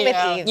 Yeah, there I you went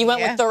go. with Eevee. You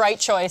went with the right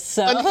choice.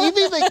 So. And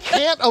Eevee, they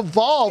can't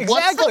evolve.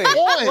 Exactly. What's the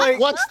point? Like,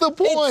 What's the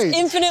point? It's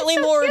infinitely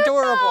more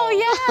adorable.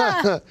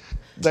 Oh, yeah.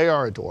 They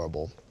are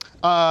adorable.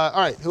 All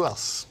right, who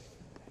else?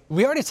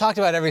 We already talked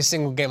about every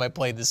single game I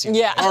played this year.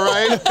 Yeah. All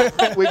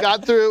right, we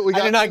got through.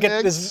 I did not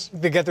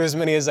get through as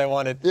many as I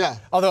wanted. Yeah.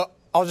 Although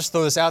I'll just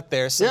throw this out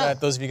there so Yeah.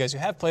 that those of you guys who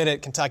have played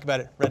it can talk about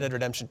it. Red Dead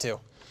Redemption 2.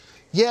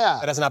 Yeah.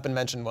 That has not been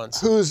mentioned once.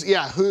 Who's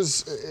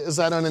is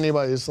that on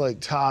anybody's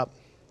top?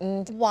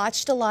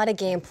 Watched a lot of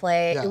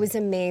gameplay. Yeah. It was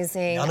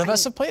amazing. None of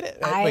us have played it.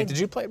 Wait, did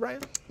you play it,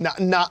 Brian?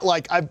 Not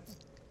like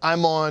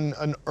I'm on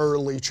an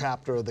early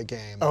chapter of the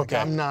game. Like, Okay.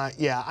 I'm not.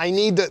 Yeah, I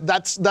need to.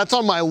 That's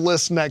on my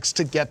list next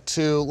to get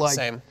to. Like,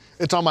 Same.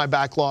 It's on my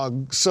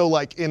backlog. So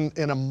like in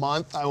a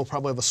month, I will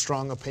probably have a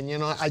strong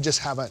opinion on it. I just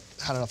haven't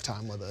had enough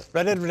time with it.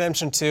 Red Dead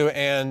Redemption 2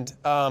 and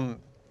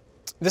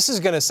this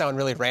is going to sound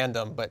really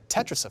random, but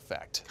Tetris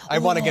Effect. I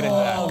want to get into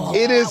that.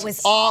 It That is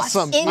was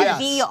awesome. In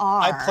Yes. VR.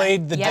 I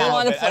played the Yeah. demo. I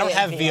wanna of it. I don't play it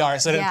have in VR,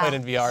 so I didn't Yeah. play it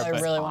in VR. I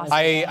but really wanna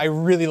I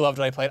really loved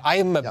what I played. I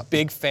am a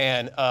big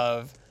fan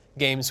of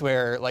games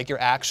where like your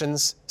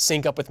actions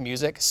sync up with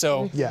music.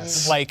 So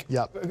Yes. like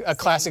Yep. a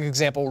classic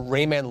example,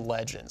 Rayman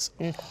Legends.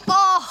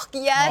 Oh,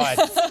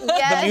 yes.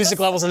 The music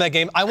levels in that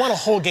game. I want a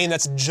whole game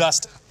that's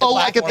just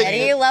Like at the, platforming.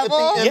 Any level?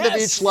 at the end of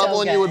Yes. each level,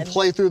 So and you would good.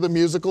 play through the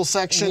musical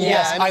section.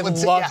 Yes, and I it would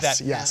say- love yes,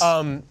 that. Yes.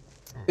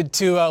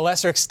 To a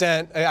lesser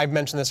extent, I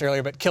mentioned this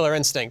earlier, but Killer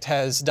Instinct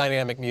has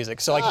dynamic music.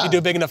 So like if you do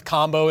a big enough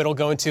combo, it'll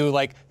go into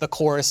like the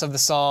chorus of the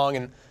song,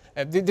 and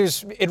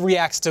it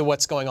reacts to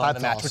what's going on in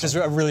the That's match, which is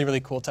awesome. a really, really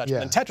cool touch.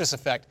 Yeah. And Tetris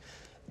Effect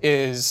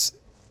is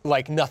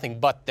like nothing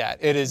but that.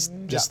 It is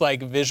just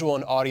like visual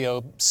and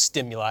audio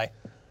stimuli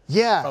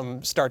Yeah.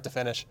 from start to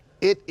finish.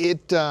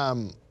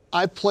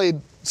 I played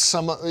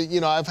some,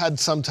 I've had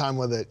some time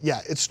with it.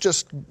 Yeah, it's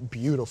just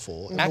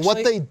beautiful. And Actually-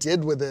 what they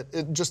did with it,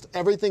 just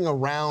everything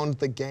around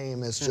the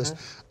game is just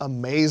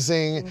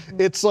amazing.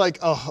 It's like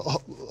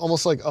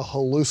almost like a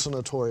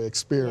hallucinatory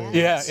experience.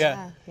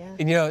 Yeah.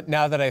 And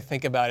now that I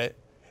think about it,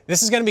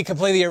 this is going to be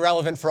completely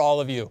irrelevant for all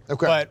of you.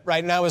 Okay. But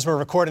right now, as we're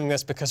recording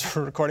this, because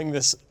we're recording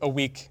this a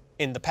week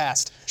in the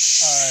past,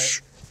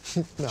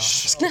 No.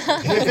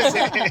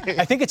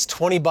 I think it's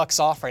 $20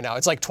 off right now.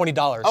 It's like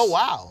 $20. Oh,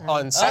 wow.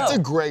 On sale. That's a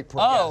great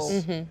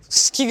price.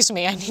 Excuse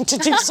me, I need to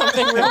do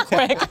something real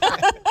quick.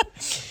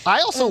 I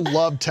also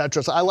love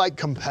Tetris. I like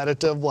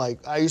competitive.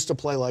 Like I used to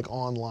play like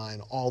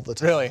online all the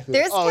time. Really?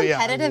 There's Oh, yeah,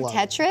 I competitive love it.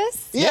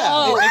 Tetris?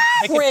 Yeah.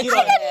 They compete on-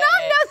 I did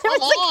not know there Come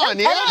was a on,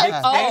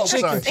 yeah. They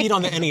actually sorry. compete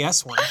on the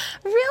NES one.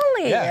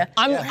 Really? Yeah.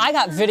 I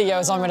got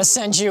videos I'm gonna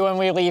send you when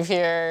we leave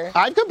here.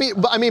 I could be,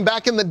 but I mean,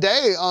 back in the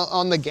day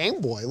on the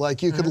Game Boy,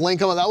 like you could link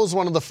them. That was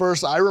one of the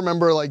first. I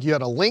remember, like you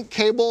had a link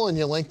cable and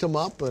you linked them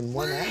up and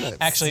went at it.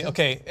 Actually,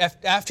 okay,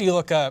 after you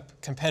look up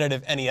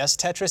competitive NES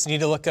Tetris, you need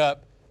to look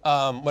up,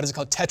 what is it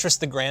called? Tetris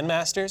the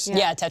Grandmasters?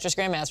 Yeah, Tetris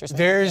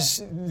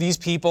Grandmasters. These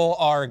people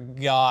are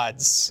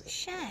gods.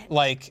 Shit.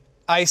 Like,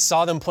 I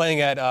saw them playing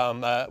at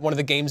one of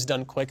the Games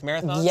Done Quick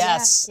marathons.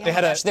 Yes. Yeah. They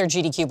had a- Their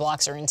GDQ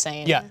blocks are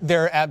insane. Yeah,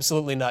 they're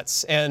absolutely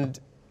nuts. And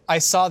I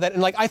saw that,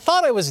 and like, I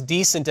thought I was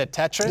decent at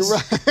Tetris.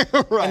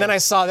 Right. And then I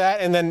saw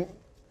that, and then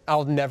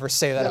I'll never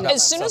say that about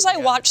As soon myself as I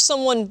again. watch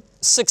someone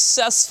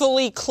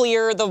successfully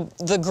clear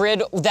the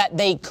grid that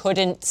they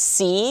couldn't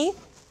see.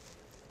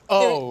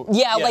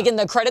 Yeah, like in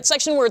the credit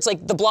section where it's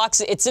like the blocks,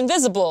 it's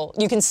invisible.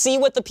 You can see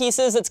what the piece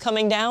is that's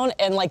coming down,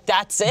 and like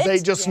that's it. They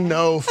just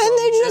know. From and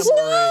they just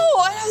memory.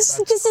 know. And I was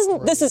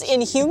like, this is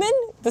inhuman.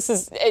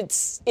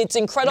 It's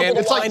incredible. Man,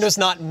 to the watch. mind was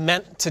not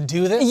meant to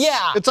do this.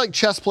 Yeah. It's like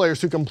chess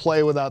players who can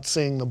play without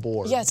seeing the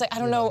board. Yeah, it's like I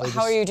don't know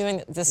how are you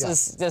doing this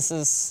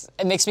is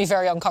it makes me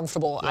very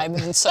uncomfortable. I'm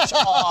in such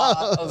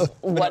awe of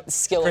what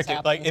skill is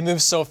happening. Like it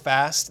moves so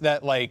fast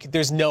that like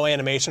there's no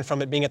animation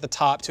from it being at the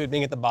top to it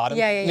being at the bottom.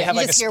 Yeah. They have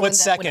You like a just hear split when it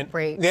second.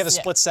 breaks. They have a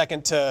split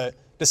second to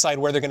decide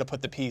where they're going to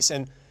put the piece.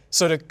 And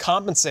so to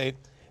compensate,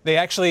 they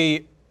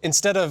actually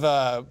instead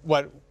of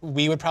what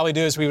we would probably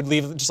do is we would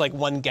leave just like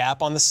one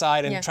gap on the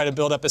side and try to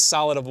build up as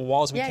solid of a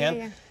wall as we can.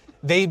 Yeah.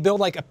 They build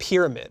like a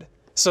pyramid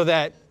so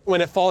that when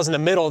it falls in the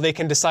middle, they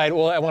can decide,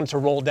 well, I want it to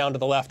roll down to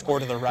the left or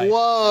to the right.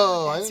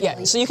 Whoa.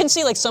 Yeah, so you can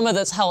see like some of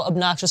this how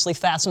obnoxiously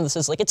fast some of this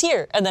is. Like it's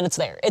here and then it's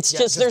there. It's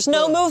just there's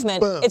no boom,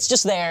 movement. boom. It's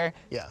just there,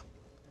 Yeah.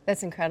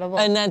 That's incredible.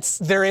 and that's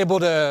They're able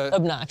to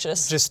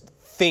obnoxious. just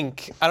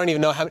think. I don't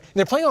even know how.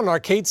 They're playing on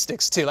arcade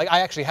sticks too. Like I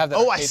actually have that.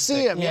 Oh, I arcade see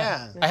stick. him.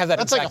 Yeah. I have that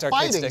That's like exact a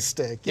arcade fighting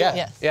stick. stick. Yeah.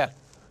 Yeah. Yeah.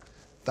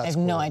 That's I have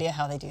cool. no idea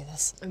how they do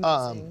this.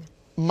 Amazing.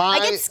 I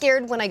get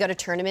scared when I go to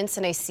tournaments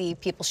and I see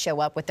people show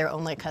up with their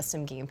own like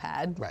custom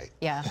gamepad. Right.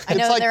 Yeah. It's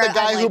like the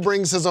guy who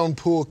brings his own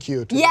pool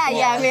cue to the Yeah, bar.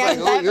 yeah, It's man.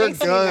 like, That oh, you're makes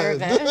me good.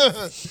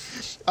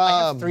 nervous.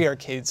 I have 3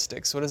 arcade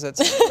sticks. What does that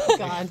say?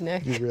 God,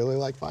 Nick. You really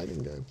like fighting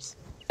games.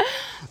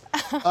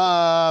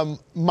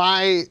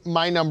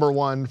 My number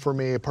one for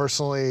me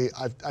personally,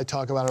 I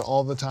talk about it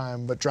all the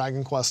time, but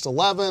Dragon Quest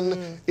XI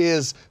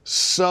is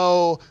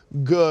so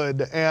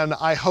good, and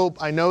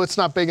I know it's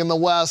not big in the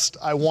West.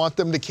 I want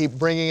them to keep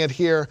bringing it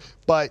here,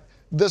 but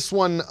this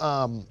one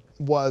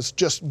was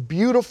just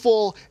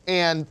beautiful.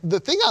 And the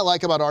thing I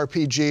like about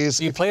RPGs,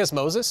 Do you play as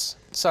Moses?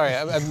 Sorry,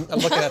 I'm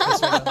looking at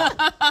this right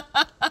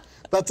now.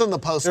 that's in the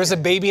post. There's a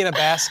baby in a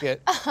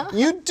basket.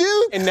 You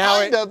do And now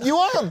kind of. You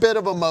are a bit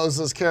of a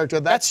Moses character.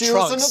 That's you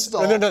Trunks. as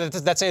an adult. No,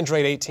 that's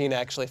Android 18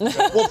 actually.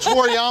 Well,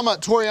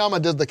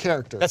 Toriyama did the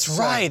character. That's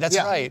so, right. That's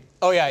yeah. right.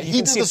 Oh yeah, you He can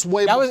did see this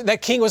way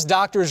that king was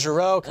Dr.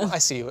 Giro. I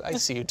see you. I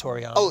see you,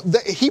 Toriyama. Oh,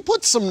 he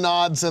put some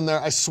nods in there.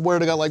 I swear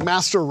to God, like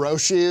Master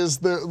Roshi is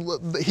there.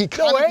 He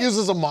kind way. of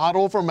uses a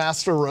model for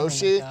Master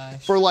Roshi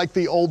gosh. for like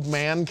the old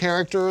man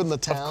character in the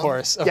town. Of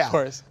course.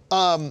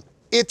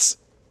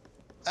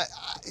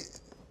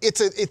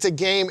 It's a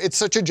game. It's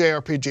such a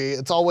JRPG.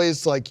 It's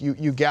always like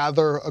you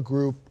gather a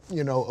group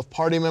of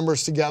party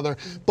members together.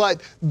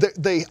 But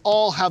they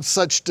all have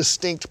such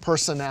distinct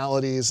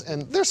personalities,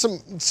 and there's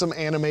some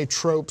anime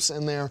tropes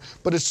in there,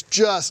 but it's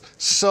just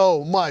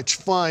so much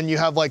fun. You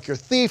have like your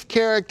thief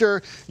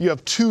character, you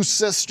have two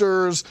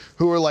sisters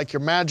who are like your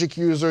magic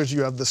users,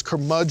 you have this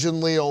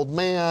curmudgeonly old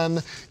man,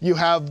 you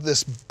have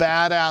this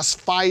badass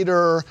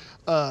fighter,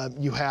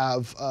 you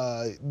have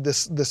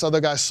this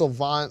other guy,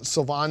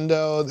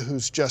 Sylvando,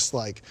 who's just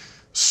like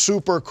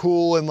super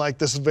cool and like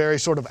this very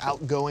sort of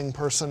outgoing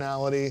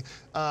personality,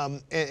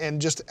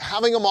 and just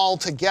having them all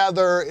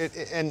together,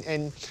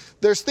 and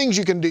there's things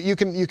you can do. You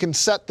can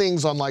set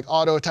things on like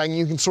auto attacking.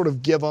 You can sort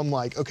of give them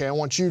like, okay, I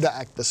want you to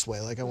act this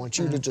way. Like I want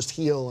you to just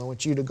heal. I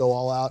want you to go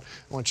all out.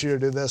 I want you to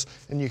do this.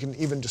 And you can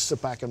even just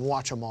sit back and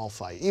watch them all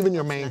fight, even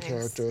your main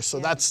character. So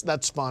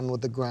that's fun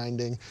with the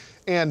grinding.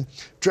 And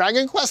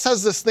Dragon Quest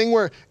has this thing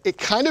where it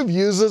kind of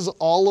uses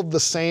all of the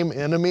same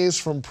enemies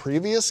from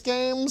previous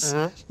games,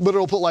 but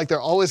it'll put like, there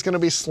are always going to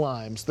be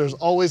slimes. There's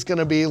always going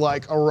to be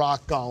like a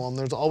rock golem.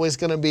 There's always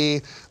going to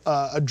be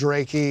a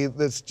Drakey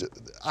that's,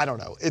 I don't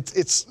know.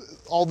 It's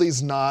all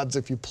these nods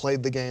if you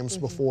played the games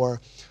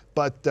before.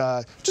 But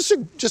just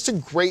a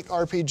great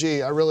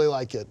RPG. I really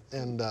like it.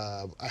 And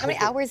how many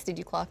hours did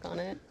you clock on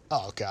it?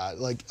 Oh God,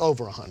 like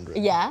over 100.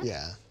 Yeah?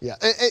 Yeah.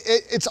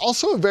 It's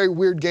also a very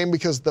weird game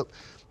because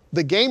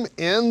the game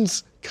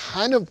ends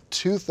kind of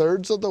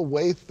 2/3 of the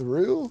way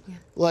through. Yeah.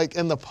 Like,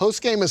 and the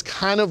post game is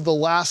kind of the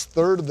last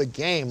third of the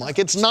game. Like,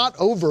 it's not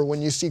over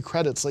when you see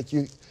credits. Like,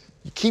 you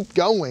keep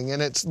going,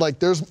 and it's like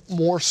there's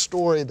more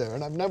story there.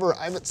 And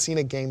I haven't seen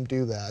a game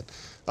do that.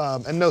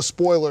 And no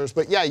spoilers,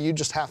 but yeah, you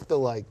just have to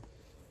like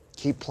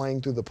keep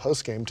playing through the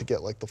post game to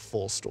get like the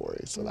full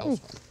story. So that was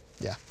fun.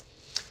 Yeah.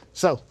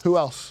 So who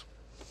else?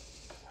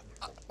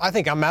 I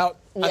think I'm out.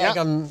 Yeah.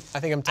 I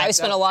think I'm tapped I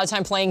spent out. a lot of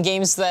time playing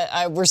games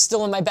that were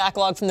still in my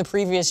backlog from the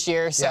previous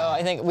year, so Yeah.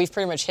 I think we've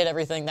pretty much hit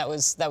everything that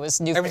was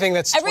new. Everything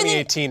that's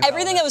 2018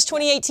 Everything that was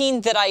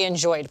 2018 that I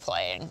enjoyed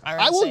playing.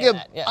 I will give,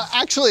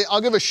 actually, I'll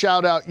give a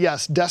shout out.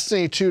 Yes,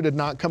 Destiny 2 did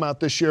not come out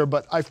this year,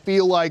 but I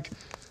feel like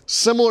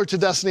similar to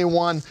Destiny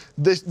 1,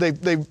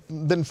 they've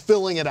been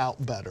filling it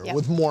out better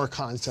with more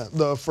content.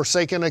 The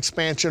Forsaken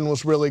expansion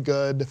was really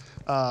good.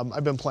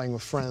 I've been playing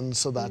with friends,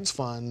 so that's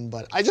fun.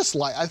 But I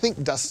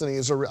think Destiny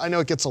is I know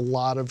it gets a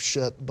lot of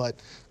shit, but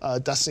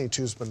Destiny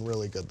 2's been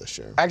really good this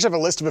year. I actually have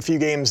a list of a few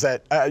games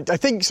that I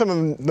think some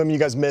of them you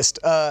guys missed.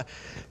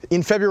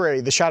 In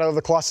February, the Shadow of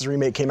the Colossus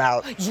remake came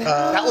out.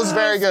 That was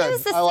very good. It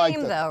was the I liked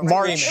same it. though, right?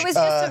 March, It was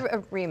just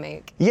a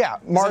remake. Yeah,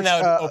 March.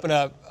 That would open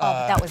up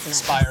that was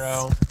nice.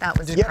 Spyro. That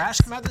was Did Crash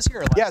come out this year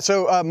or last? Yeah,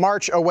 so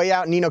March, A Way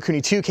Out, Ni no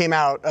Kuni 2 came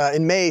out.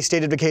 In May,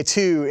 State of Decay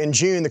 2. In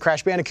June, the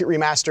Crash Bandicoot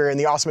remaster and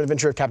the Awesome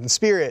Adventure of Captain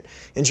Spirit.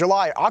 In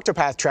July,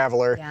 Octopath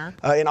Traveler.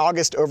 Yeah. In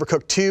August,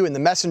 Overcooked 2 and The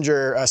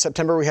Messenger.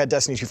 September, we had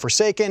Destiny 2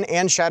 Forsaken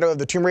and Shadow of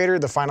the Tomb Raider,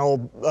 the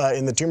final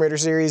in the Tomb Raider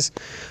series.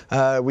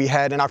 We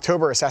had in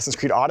October, Assassin's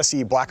Creed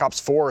Odyssey, Black Ops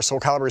 4,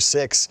 Soul Calibur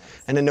 6,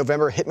 and in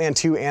November, Hitman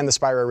 2 and the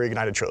Spyro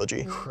Reignited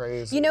trilogy.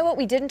 Crazy. You know what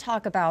we didn't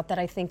talk about that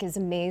I think is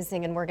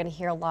amazing, and we're going to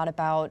hear a lot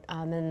about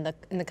in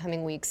the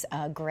coming weeks.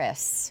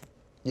 Gris.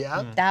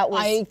 Yeah. That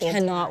was I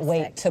cannot fantastic.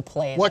 wait to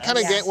play What kind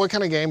of Yes. game? What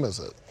kind of game is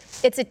it?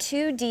 It's a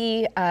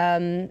 2D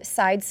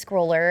side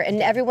scroller,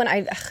 and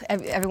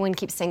everyone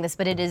keeps saying this,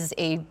 but it is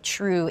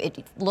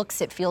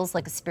it feels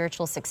like a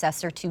spiritual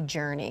successor to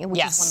Journey,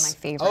 which is one of my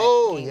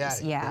favorite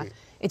games. Yeah.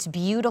 It's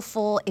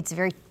beautiful.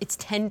 It's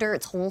tender.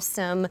 It's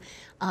wholesome.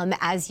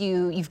 As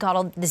you've got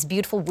all this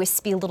beautiful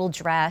wispy little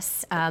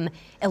dress.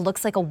 It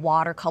looks like a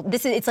watercolor.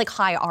 It's like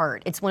high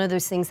art. It's one of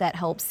those things that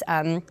helps.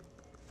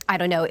 I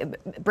don't know,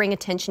 bring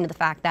attention to the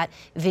fact that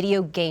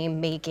video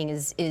game making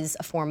is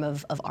a form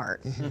of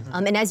art.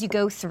 And as you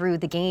go through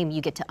the game,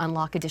 you get to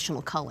unlock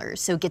additional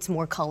colors. So it gets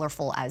more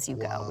colorful as you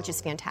go, which is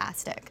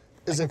fantastic.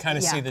 I can kind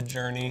of see Yeah. the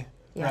Journey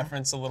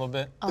reference a little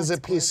bit. Is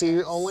it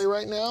PC only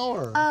right now,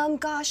 or?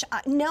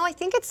 No, I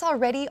think it's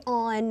already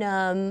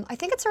on. I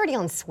think it's already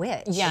on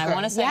Switch. Yeah, I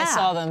want to say I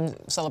saw them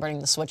celebrating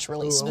the Switch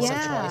release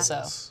specifically. Yeah.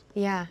 So,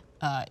 Yeah.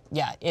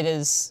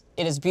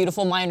 it is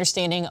beautiful. My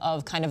understanding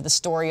of kind of the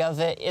story of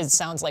it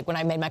sounds like when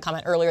I made my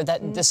comment earlier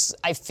that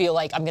I feel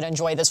like I'm going to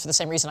enjoy this for the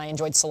same reason I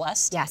enjoyed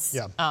Celeste. Yes.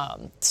 Yeah.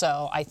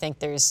 So I think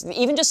there's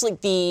even just like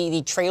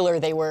the trailer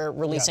they were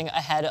releasing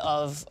ahead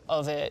of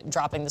it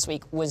dropping this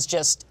week was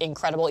just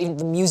incredible. Even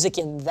the music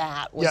in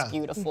that was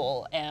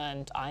beautiful,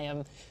 and I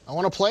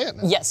want to play it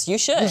now. Yes, you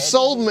should. You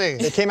sold me.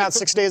 It came out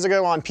 6 days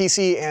ago on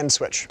PC and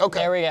Switch. Okay.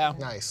 There we go.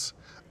 Nice.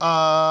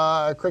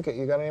 Cricket,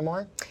 you got any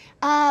more?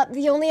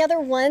 The only other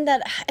one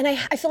that, and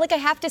I feel like I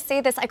have to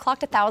say this, I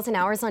clocked 1,000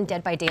 hours on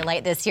Dead by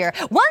Daylight this year.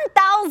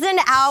 1,000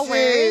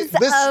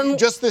 hours.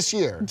 Just this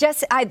year.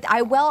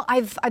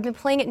 I've been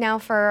playing it now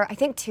for I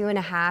think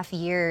 2.5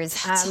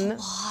 years. That's a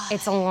lot.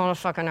 It's a lot of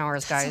fucking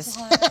hours, guys.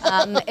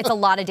 It's a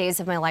lot of days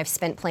of my life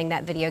spent playing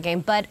that video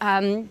game. But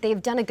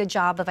they've done a good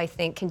job of, I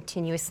think,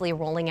 continuously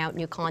rolling out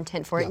new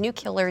content for it, new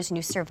killers,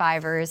 new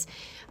survivors.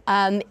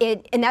 And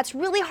that's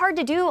really hard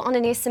to do on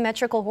an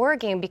asymmetrical horror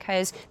game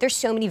because there's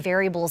so many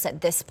variables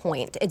at this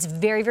point. It's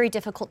very, very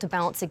difficult to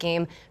balance a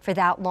game for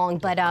that long.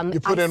 But you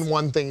put in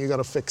one thing, you got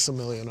to fix a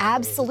million.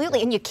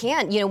 Absolutely, and you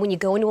can't. You know, when you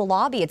go into a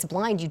lobby, it's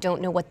blind. You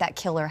don't know what that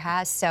killer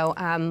has. So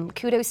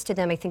kudos to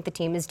them. I think the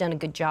team has done a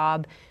good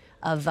job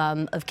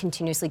of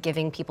continuously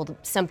giving people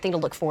something to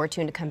look forward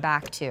to and to come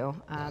back to.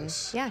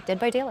 Nice. Yeah, Dead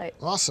by Daylight.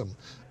 Awesome.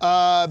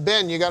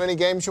 Ben, you got any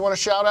games you want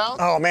to shout out?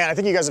 Oh man, I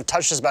think you guys have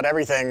touched just about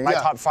everything. My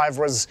top 5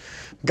 was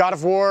God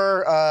of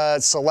War,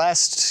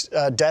 Celeste,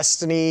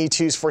 Destiny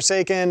 2's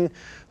Forsaken,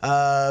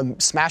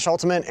 Smash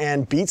Ultimate,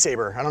 and Beat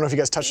Saber. I don't know if you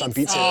guys touched on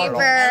Beat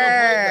Saber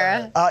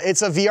at all.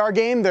 It's a VR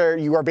game.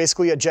 You are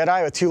basically a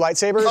Jedi with 2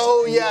 lightsabers.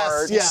 Oh, you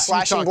are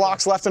slashing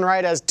blocks left and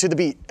right as to the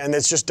beat, and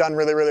it's just done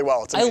really, really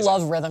well. It's amazing. I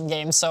love rhythm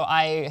games, so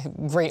I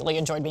greatly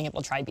enjoyed being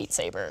able to try Beat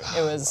Saber.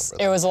 It was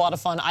a lot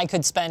of fun. I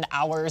could spend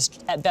hours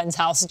at Ben's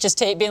house just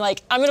being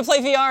like, I'm gonna play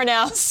VR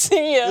now.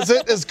 See ya. Is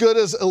it as good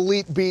as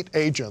Elite Beat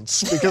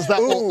Agents? Because that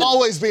will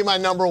always be my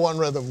 #1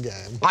 rhythm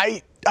game.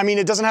 I mean,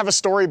 it doesn't have a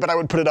story, but I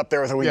would put it up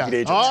there with Elite Beat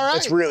Agents. All right.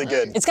 It's really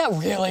good. It's got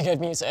really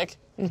good music.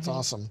 That's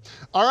awesome.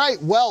 All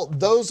right, well,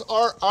 those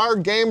are our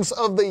games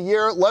of the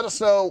year. Let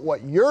us know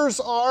what yours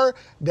are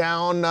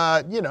down,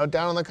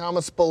 down in the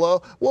comments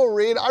below.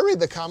 I read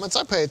the comments,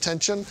 I pay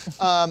attention.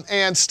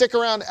 And stick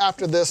around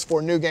after this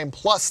for New Game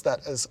Plus.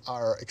 That is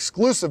our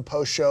exclusive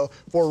post show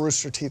for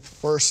Rooster Teeth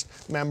First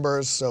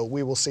members. So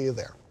we will see you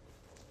there.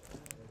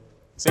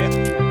 See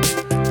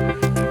ya.